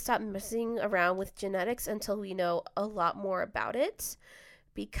need to stop messing around with genetics until we know a lot more about it,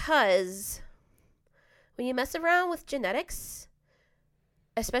 because when you mess around with genetics,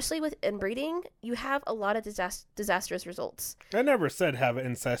 especially with inbreeding, you have a lot of disastrous results. I never said have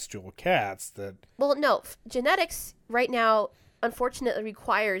incestual cats. That Well, no, genetics right now unfortunately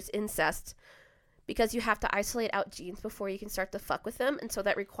requires incest, because you have to isolate out genes before you can start to fuck with them. And so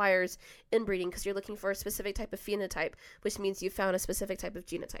that requires inbreeding, because you're looking for a specific type of phenotype, which means you found a specific type of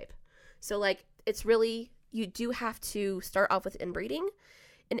genotype. So, like, it's really, you do have to start off with inbreeding.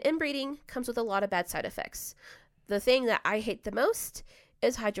 And inbreeding comes with a lot of bad side effects. The thing that I hate the most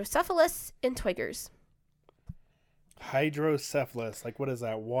is hydrocephalus and twiggers. hydrocephalus, like what is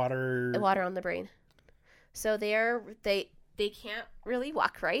that? Water On the brain. So they can't really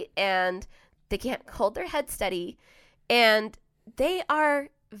walk right, and they can't hold their head steady, and they are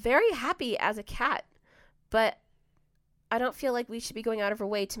very happy as a cat, but I don't feel like we should be going out of our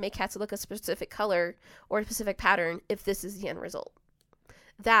way to make cats look a specific color or a specific pattern if this is the end result.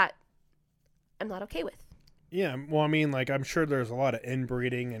 That I'm not okay with. Yeah, well, I mean, like, I'm sure there's a lot of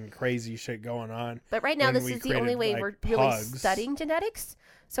inbreeding and crazy shit going on. But right now, this is the only way we're really pugs. studying genetics.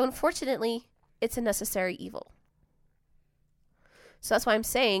 So unfortunately, it's a necessary evil. So that's why I'm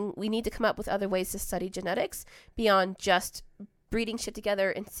saying we need to come up with other ways to study genetics beyond just breeding shit together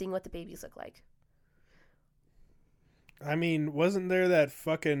and seeing what the babies look like. I mean, wasn't there that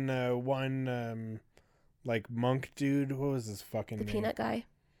fucking one, like, monk dude? What was his fucking name? The peanut guy?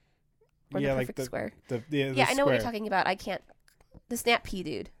 Or yeah, the perfect like square? the I know what you're square. talking about. I can't. The snap pea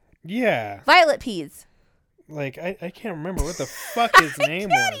dude. Yeah. Violet peas. Like, I can't remember what the fuck his name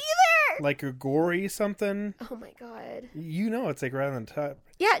was. Either. Like Grigori something. Oh my god. You know it's like right on the top.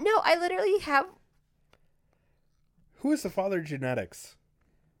 Yeah, no, I literally have. Who is the father of genetics?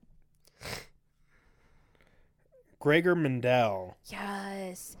 Gregor Mendel.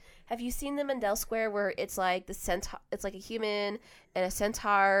 Yes. Have you seen the Mendel Square where it's like the centaur? It's like a human and a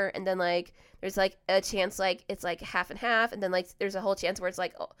centaur, and then like there's like a chance like it's like half and half, and then like there's a whole chance where it's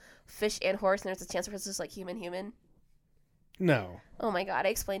like fish and horse, and there's a chance where it's just like human. No. Oh my god, I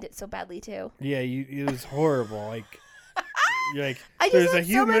explained it so badly too. Yeah, it was horrible. Like, you're like, I just there's a had so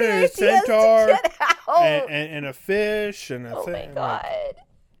human many and a ideas to centaur get out. and a fish and a Oh thing. my god. Like,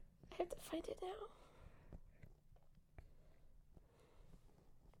 I have to find it now.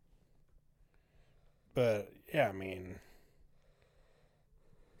 but yeah, I mean,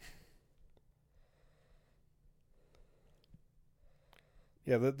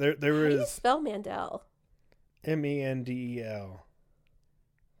 yeah, there How do you is spell Mandel? Mendel.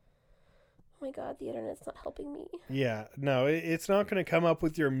 Oh my god, the internet's not helping me. Yeah, no, it's not going to come up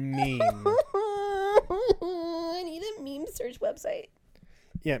with your meme. I need a meme search website.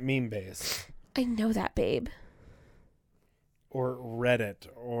 Yeah, meme base. I know that, babe. Or Reddit,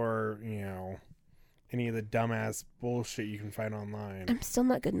 or, you know, any of the dumbass bullshit you can find online. I'm still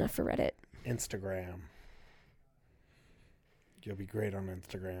not good enough for Reddit. Instagram. You'll be great on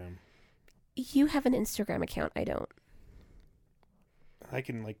Instagram. You have an Instagram account. I don't. I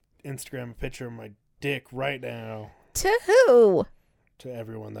can, like, Instagram a picture of my dick right now To who? to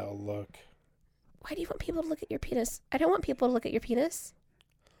everyone that'll look. Why do you want people to look at your penis? I don't want people to look at your penis.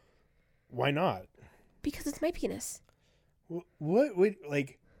 Why not? Because it's my penis. What would,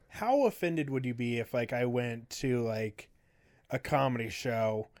 like, how offended would you be if, like, I went to, like, a comedy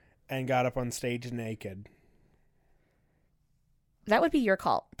show and got up on stage naked? That would be your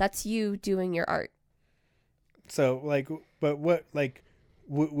call. That's you doing your art. So, like, but what, like,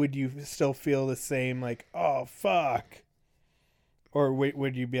 would you still feel the same, like, oh, fuck? Or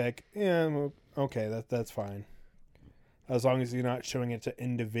would you be like, yeah, well, okay, that's fine. As long as you're not showing it to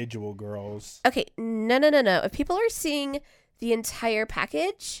individual girls. Okay, no. If people are seeing the entire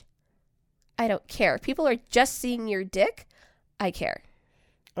package, I don't care. If people are just seeing your dick, I care.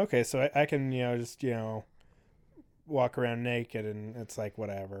 Okay, so I can, just, walk around naked and it's like,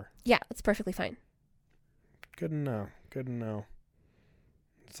 whatever. Yeah, it's perfectly fine. Good to know.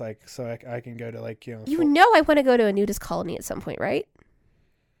 It's like, so I can go to, like, I want to go to a nudist colony at some point, right?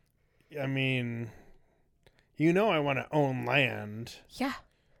 I mean, I want to own land. Yeah.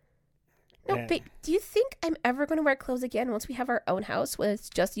 No, but do you think I'm ever going to wear clothes again once we have our own house where it's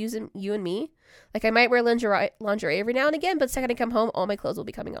just you and me? Like, I might wear lingerie every now and again, but the second I come home, all my clothes will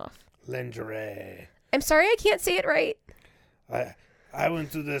be coming off. Lingerie. I'm sorry I can't say it right. I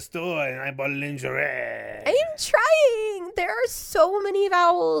went to the store and I bought lingerie. I am trying. There are so many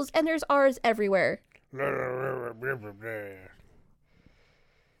vowels, and there's R's everywhere. It's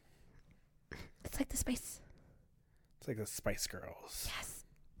like the Spice. It's like the Spice Girls. Yes.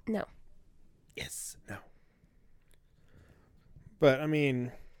 No. Yes. No. But I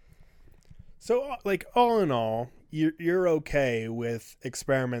mean, so like all in all, you're okay with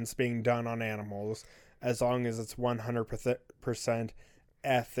experiments being done on animals as long as it's 100%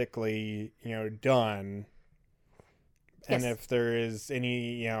 ethically, done. Yes. And if there is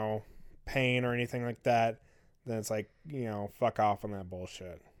any, pain or anything like that, then it's like, fuck off on that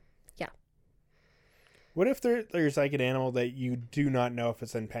bullshit. Yeah. What if there's like an animal that you do not know if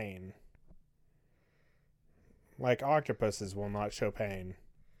it's in pain? Like octopuses will not show pain.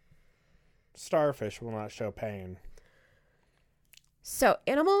 Starfish will not show pain. So,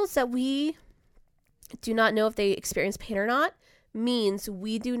 animals that we do not know if they experience pain or not means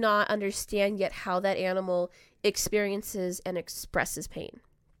we do not understand yet how that animal experiences and expresses pain.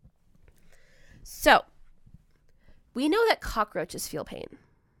 So, we know that cockroaches feel pain.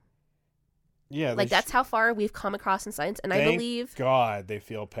 Yeah. Like, that's how far we've come across in science, and I believe... God they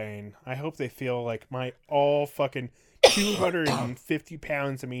feel pain. I hope they feel like my all fucking 250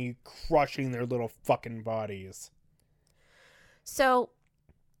 pounds of me crushing their little fucking bodies. So,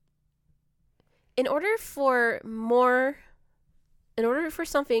 in order for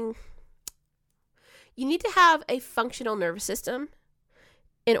something, you need to have a functional nervous system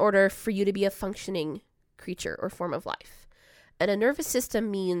in order for you to be a functioning creature or form of life. And a nervous system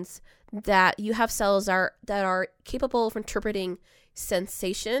means that you have cells that are capable of interpreting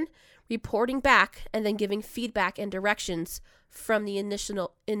sensation, reporting back, and then giving feedback and directions from the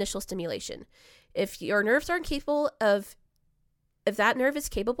initial stimulation. If your nerves aren't capable of, if that nerve is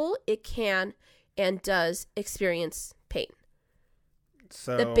capable, it can and does experience pain.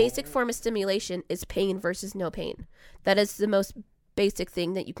 So the basic form of stimulation is pain versus no pain. That is the most basic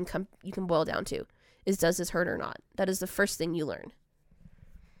thing that you can boil down to, is does this hurt or not? That is the first thing you learn.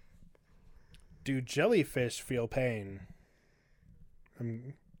 Do jellyfish feel pain?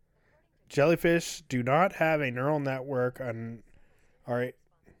 Jellyfish do not have a neural network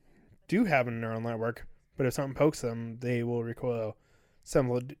do have a neural network, but if something pokes them, they will recoil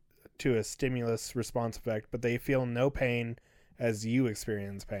similar to a stimulus response effect, but they feel no pain as you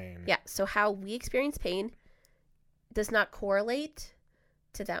experience pain. Yeah, so how we experience pain does not correlate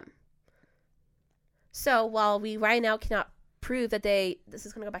to them. So while we right now cannot prove that this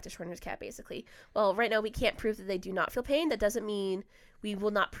is going to go back to Schrodinger's cat basically. Well, right now we can't prove that they do not feel pain. That doesn't mean we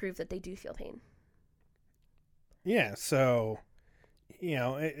will not prove that they do feel pain. Yeah, so,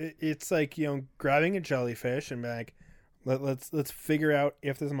 it's like, grabbing a jellyfish and be like, let's figure out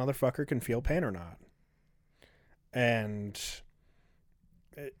if this motherfucker can feel pain or not. And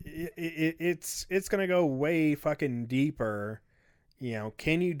it's going to go way fucking deeper.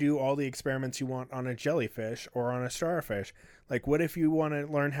 Can you do all the experiments you want on a jellyfish or on a starfish? Like, what if you want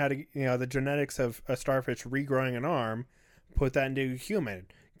to learn how to, the genetics of a starfish regrowing an arm, put that into a human,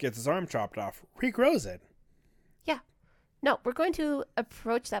 gets his arm chopped off, regrows it? Yeah. No, we're going to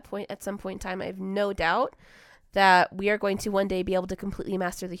approach that point at some point in time. I have no doubt that we are going to one day be able to completely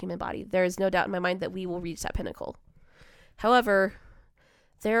master the human body. There is no doubt in my mind that we will reach that pinnacle. However,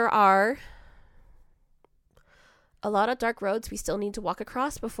 there are a lot of dark roads we still need to walk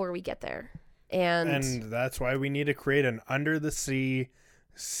across before we get there. And that's why we need to create an under-the-sea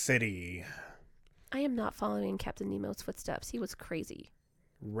city. I am not following Captain Nemo's footsteps. He was crazy.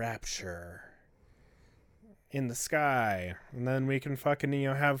 Rapture. In the sky. And then we can fucking,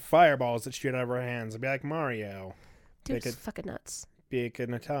 have fireballs that shoot out of our hands and be like Mario. Dude, it's fucking nuts. Be like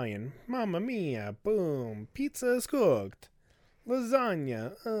an Italian. Mamma mia. Boom. Pizza is cooked.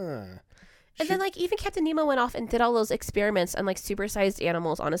 Lasagna. And then, even Captain Nemo went off and did all those experiments on, supersized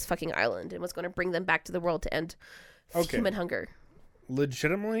animals on his fucking island and was going to bring them back to the world to end human hunger.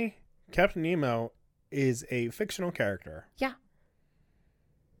 legitimately, Captain Nemo is a fictional character. Yeah.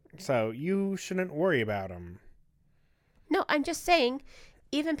 So you shouldn't worry about him. No, I'm just saying,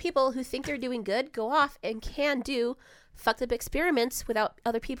 even people who think they're doing good go off and can do fucked up experiments without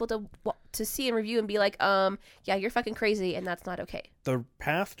other people to see and review and be like, yeah, you're fucking crazy, and that's not okay. The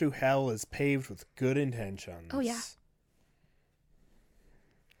path to hell is paved with good intentions. Oh, yeah.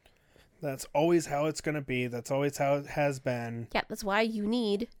 That's always how it's going to be. That's always how it has been. Yeah, that's why you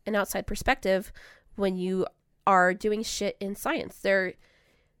need an outside perspective when you are doing shit in science.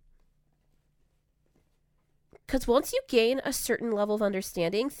 Because once you gain a certain level of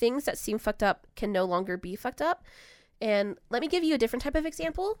understanding, things that seem fucked up can no longer be fucked up. And let me give you a different type of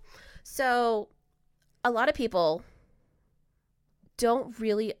example. So a lot of people don't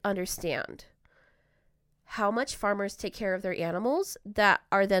really understand how much farmers take care of their animals that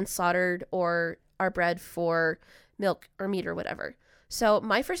are then slaughtered or are bred for milk or meat or whatever. So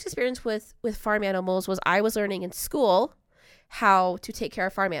my first experience with farm animals was I was learning in school how to take care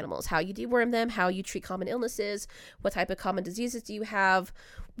of farm animals, how you deworm them, how you treat common illnesses, what type of common diseases do you have,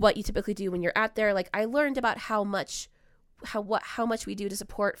 what you typically do when you're out there. Like, I learned about how much we do to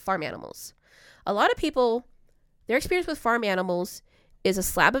support farm animals. A lot of people, their experience with farm animals is a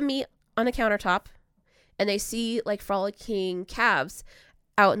slab of meat on a countertop, and they see like frolicking calves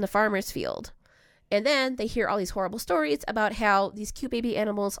out in the farmer's field. And then they hear all these horrible stories about how these cute baby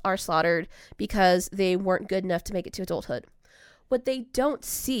animals are slaughtered because they weren't good enough to make it to adulthood. What they don't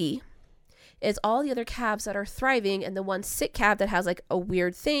see is all the other calves that are thriving, and the one sick calf that has like a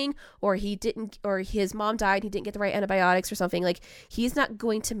weird thing, or his mom died, he didn't get the right antibiotics or something. Like, he's not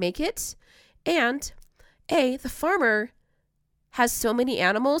going to make it. And the farmer has so many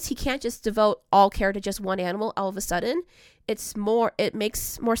animals, he can't just devote all care to just one animal all of a sudden. It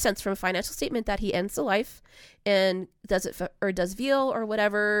makes more sense from a financial statement that he ends the life and does veal or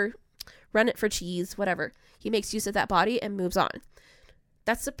whatever, run it for cheese, whatever. He makes use of that body and moves on.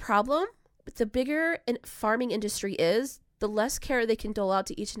 That's the problem. But the bigger farming industry is, the less care they can dole out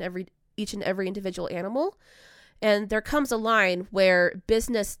to each and every individual animal. And there comes a line where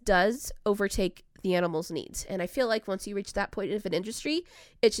business does overtake the animal's needs. And I feel like once you reach that point of an industry,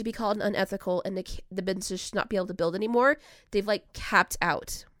 it should be called unethical, and the business should not be able to build anymore. They've like capped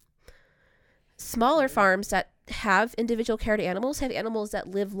out. Smaller farms that have individual care to animals have animals that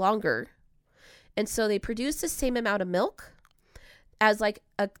live longer. And so they produce the same amount of milk as like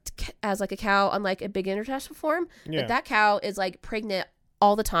a cow on like a big international farm. Yeah. But that cow is like pregnant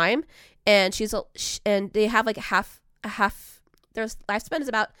all the time, and and they have like a half. Their lifespan is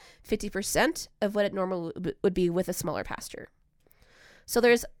about 50% of what it normally would be with a smaller pasture. So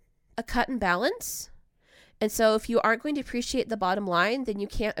there's a cut and balance. And so if you aren't going to appreciate the bottom line, then you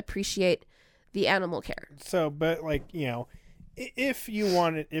can't appreciate the animal care. So, but like, if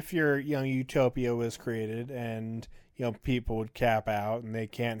your utopia was created and, people would cap out and they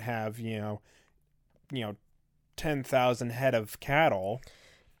can't have, 10,000 head of cattle,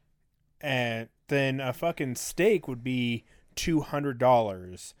 and then a fucking steak would be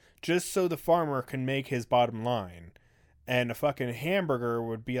 $200 just so the farmer can make his bottom line, and a fucking hamburger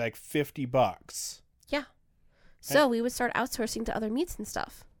would be like $50. Yeah. So we would start outsourcing to other meats and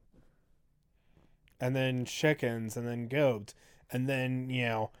stuff. And then chickens, and then goats, and then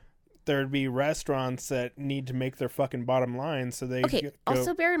there'd be restaurants that need to make their fucking bottom line, so they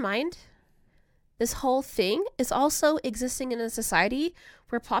Also bear in mind, this whole thing is also existing in a society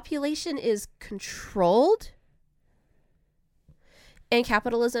where population is controlled, and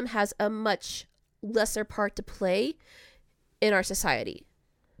capitalism has a much lesser part to play in our society.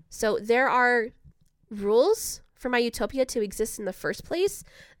 So there are rules for my utopia to exist in the first place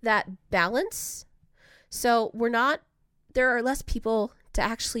that balance. So there are less people to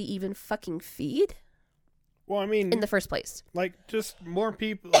actually even fucking feed. Well, I mean, in the first place. Like, just more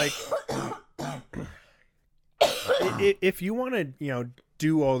people, like, if you want to,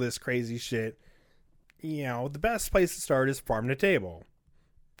 do all this crazy shit, the best place to start is farm to table.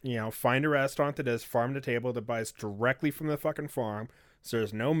 Find a restaurant that does farm to table, that buys directly from the fucking farm, so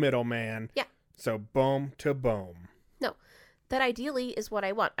there's no middleman. Yeah. So boom to boom. No, that ideally is what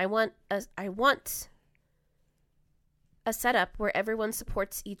I want. I want a setup where everyone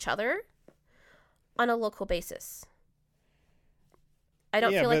supports each other on a local basis. I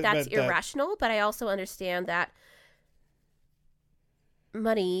don't feel like that's irrational, but I also understand that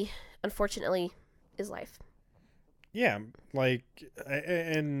money, unfortunately, is life. Yeah, like,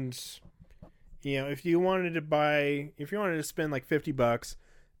 and if you wanted to spend like $50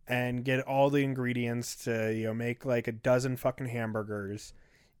 and get all the ingredients to make like a dozen fucking hamburgers,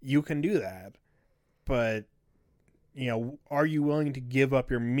 you can do that. But are you willing to give up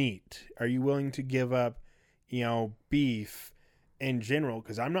your meat? Are you willing to give up, beef in general?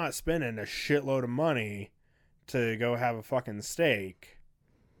 Because I'm not spending a shitload of money to go have a fucking steak.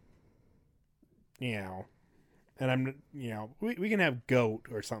 And I'm, we can have goat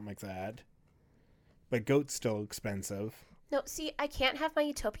or something like that. But goat's still expensive. No, see, I can't have my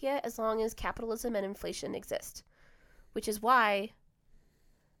utopia as long as capitalism and inflation exist. Which is why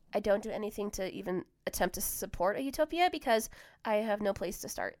I don't do anything to even attempt to support a utopia, because I have no place to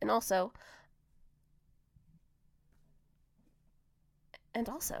start. And also,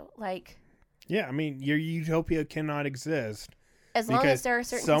 like... Yeah, I mean, your utopia cannot exist. As long as there are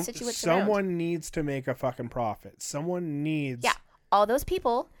certain constituents someone around. needs to make a fucking profit. Someone needs... Yeah, all those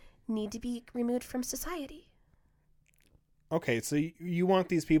people need to be removed from society. Okay, so you want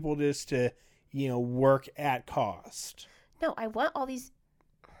these people just to, work at cost. No, I want all these...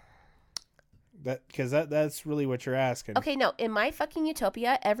 Because that's really what you're asking. Okay, no, in my fucking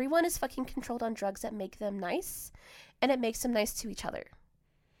utopia, everyone is fucking controlled on drugs that make them nice, and it makes them nice to each other.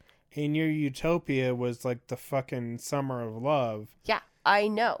 And your utopia was like the fucking summer of love. Yeah, I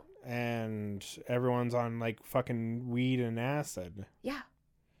know. And everyone's on like fucking weed and acid. Yeah.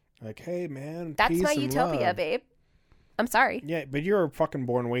 Like, hey man, that's peace my and utopia, love. babe. I'm sorry. Yeah, but you're fucking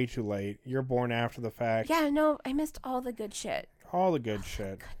born way too late. You're born after the fact. Yeah, no, I missed all the good shit. All the good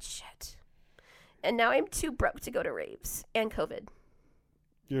shit. Good shit. And now I'm too broke to go to raves and COVID.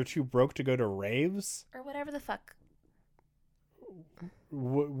 You're too broke to go to raves? Or whatever the fuck.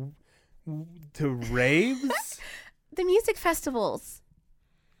 To raves? The music festivals.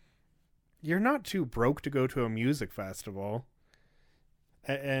 You're not too broke to go to a music festival.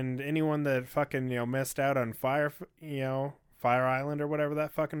 And anyone that fucking, missed out on Fire Island or whatever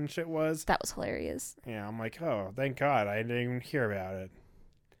that fucking shit was. That was hilarious. Yeah, I'm like, oh, thank God. I didn't even hear about it.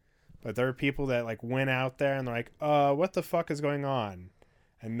 But there are people that, like, went out there and they're like, what the fuck is going on?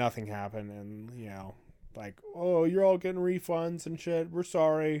 And nothing happened. And, like, oh, you're all getting refunds and shit. We're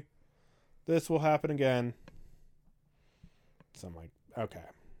sorry. This will happen again. So I'm like, okay.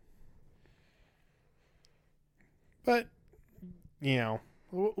 But,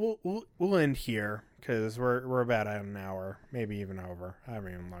 we'll end here because we're about at an hour, maybe even over. I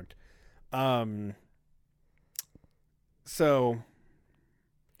haven't even looked. So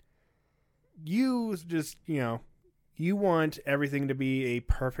you just, you want everything to be a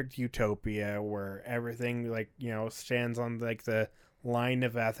perfect utopia where everything, like, stands on, like, the line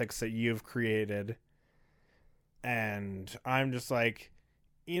of ethics that you've created. And I'm just like,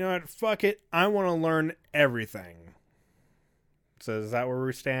 you know what? Fuck it. I want to learn everything. So is that where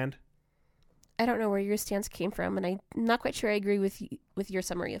we stand? I don't know where your stance came from, and I'm not quite sure I agree with your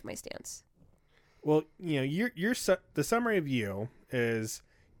summary of my stance. Well, the summary of you is,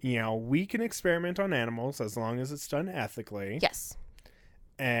 we can experiment on animals as long as it's done ethically. Yes.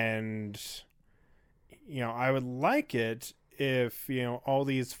 And, I would like it if, all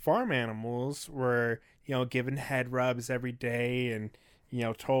these farm animals were, given head rubs every day and,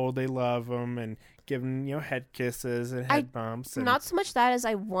 told they love them and given, head kisses and head bumps. And not so much that as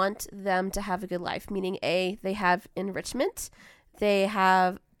I want them to have a good life, meaning they have enrichment, they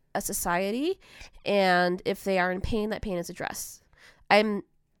have a society, and if they are in pain, that pain is addressed. I'm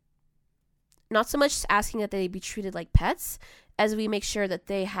not so much asking that they be treated like pets as we make sure that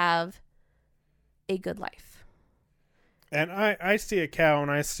they have a good life. And I see a cow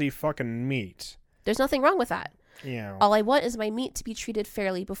and I see fucking meat. There's nothing wrong with that. Yeah. All I want is my meat to be treated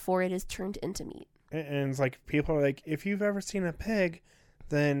fairly before it is turned into meat. And it's like, people are like, if you've ever seen a pig,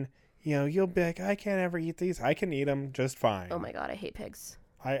 then, you'll be like, I can't ever eat these. I can eat them just fine. Oh my God, I hate pigs.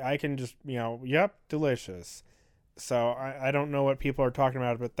 I can just, yep, delicious. So I don't know what people are talking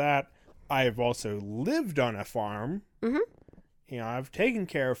about that. I've also lived on a farm. Mm-hmm. I've taken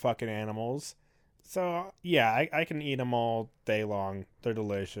care of fucking animals. So, yeah, I can eat them all day long. They're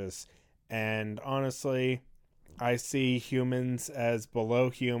delicious. And honestly, I see humans as below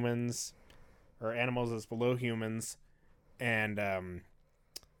humans, or animals as below humans. And,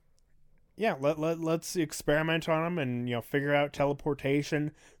 yeah, let's experiment on them and, figure out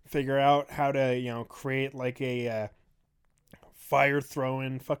teleportation, figure out how to, create like a fire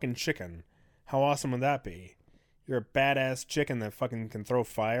throwing fucking chicken. How awesome would that be? You're a badass chicken that fucking can throw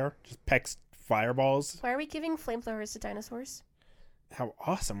fire, just pecks fireballs. Why are we giving flamethrowers to dinosaurs? How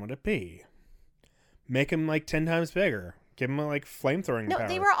awesome would it be? Make them like 10 times bigger. Give them like flamethrowing power. No,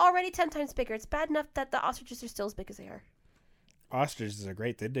 they were already 10 times bigger. It's bad enough that the ostriches are still as big as they are. Ostriches are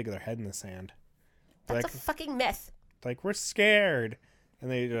great. They dig their head in the sand. That's like, a fucking myth. Like, we're scared. And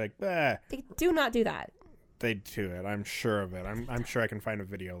they're like, bah. They do not do that. They do it. I'm sure of it. I'm sure I can find a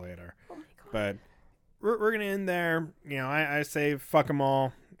video later. Oh my God. But we're gonna end there. You know, I say fuck them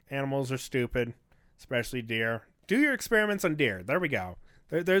all. Animals are stupid, especially deer. Do your experiments on deer. There we go.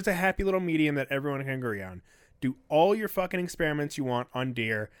 There's a happy little medium that everyone can agree on. Do all your fucking experiments you want on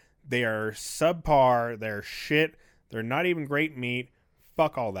deer. They are subpar. They're shit. They're not even great meat.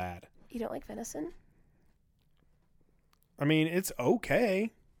 Fuck all that. You don't like venison? I mean, it's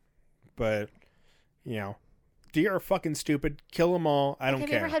okay, but you know, deer are fucking stupid. Kill them all. I don't care. Have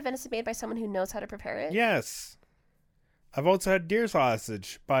you ever had venison made by someone who knows how to prepare it? Yes. I've also had deer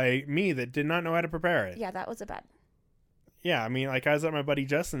sausage by me that did not know how to prepare it. Yeah, that was a bad. Yeah, I mean, like, I was at my buddy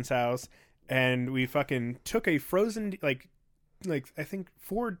Justin's house, and we fucking took a frozen, like I think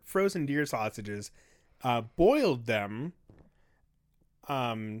 4 frozen deer sausages, boiled them,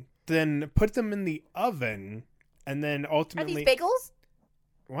 then put them in the oven, and then ultimately... Are these bagels?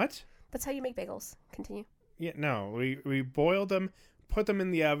 What? That's how you make bagels. Continue. Yeah, no, we boiled them, put them in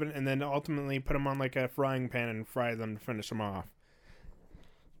the oven, and then ultimately put them on, like, a frying pan and fry them to finish them off.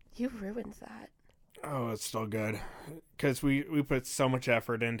 You ruined that. Oh, it's still good. Because we put so much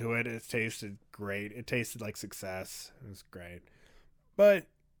effort into it. It tasted great. It tasted like success. It was great. But,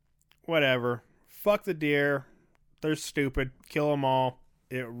 whatever. Fuck the deer. They're stupid. Kill them all.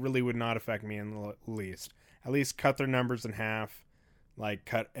 It really would not affect me in the least. At least cut their numbers in half. Like,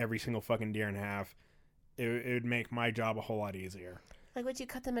 cut every single fucking deer in half. It would make my job a whole lot easier. Like, would you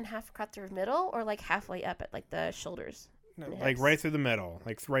cut them in half, cut through middle, or like halfway up at like the shoulders? Like right through the middle,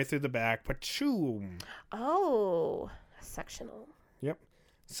 like right through the back. Pachoom. Oh, sectional. Yep.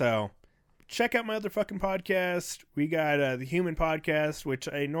 So, check out my other fucking podcast. We got the Human Podcast,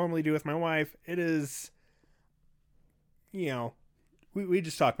 which I normally do with my wife. It is, you know, we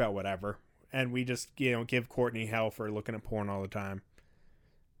just talk about whatever, and we just, you know, give Courtney hell for looking at porn all the time.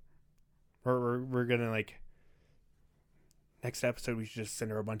 We're gonna, like, next episode we should just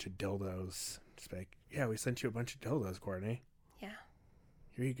send her a bunch of dildos. Just like, yeah, we sent you a bunch of dildos, Courtney. Yeah.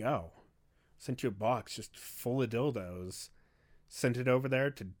 Here you go. Sent you a box just full of dildos. Sent it over there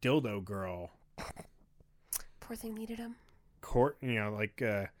to Dildo Girl. Poor thing needed them. You know, like,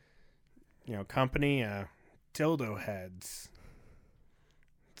 you know, company, dildo heads.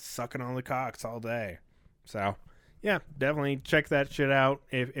 Sucking on the cocks all day. So, yeah, definitely check that shit out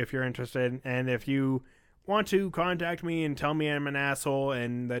if you're interested. And if you want to contact me and tell me I'm an asshole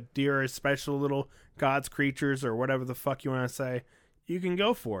and that deer are special little God's creatures or whatever the fuck you want to say, you can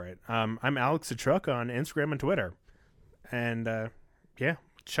go for it. I'm Alex the Truck on Instagram and Twitter. And, yeah,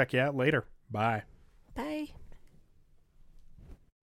 check you out later. Bye.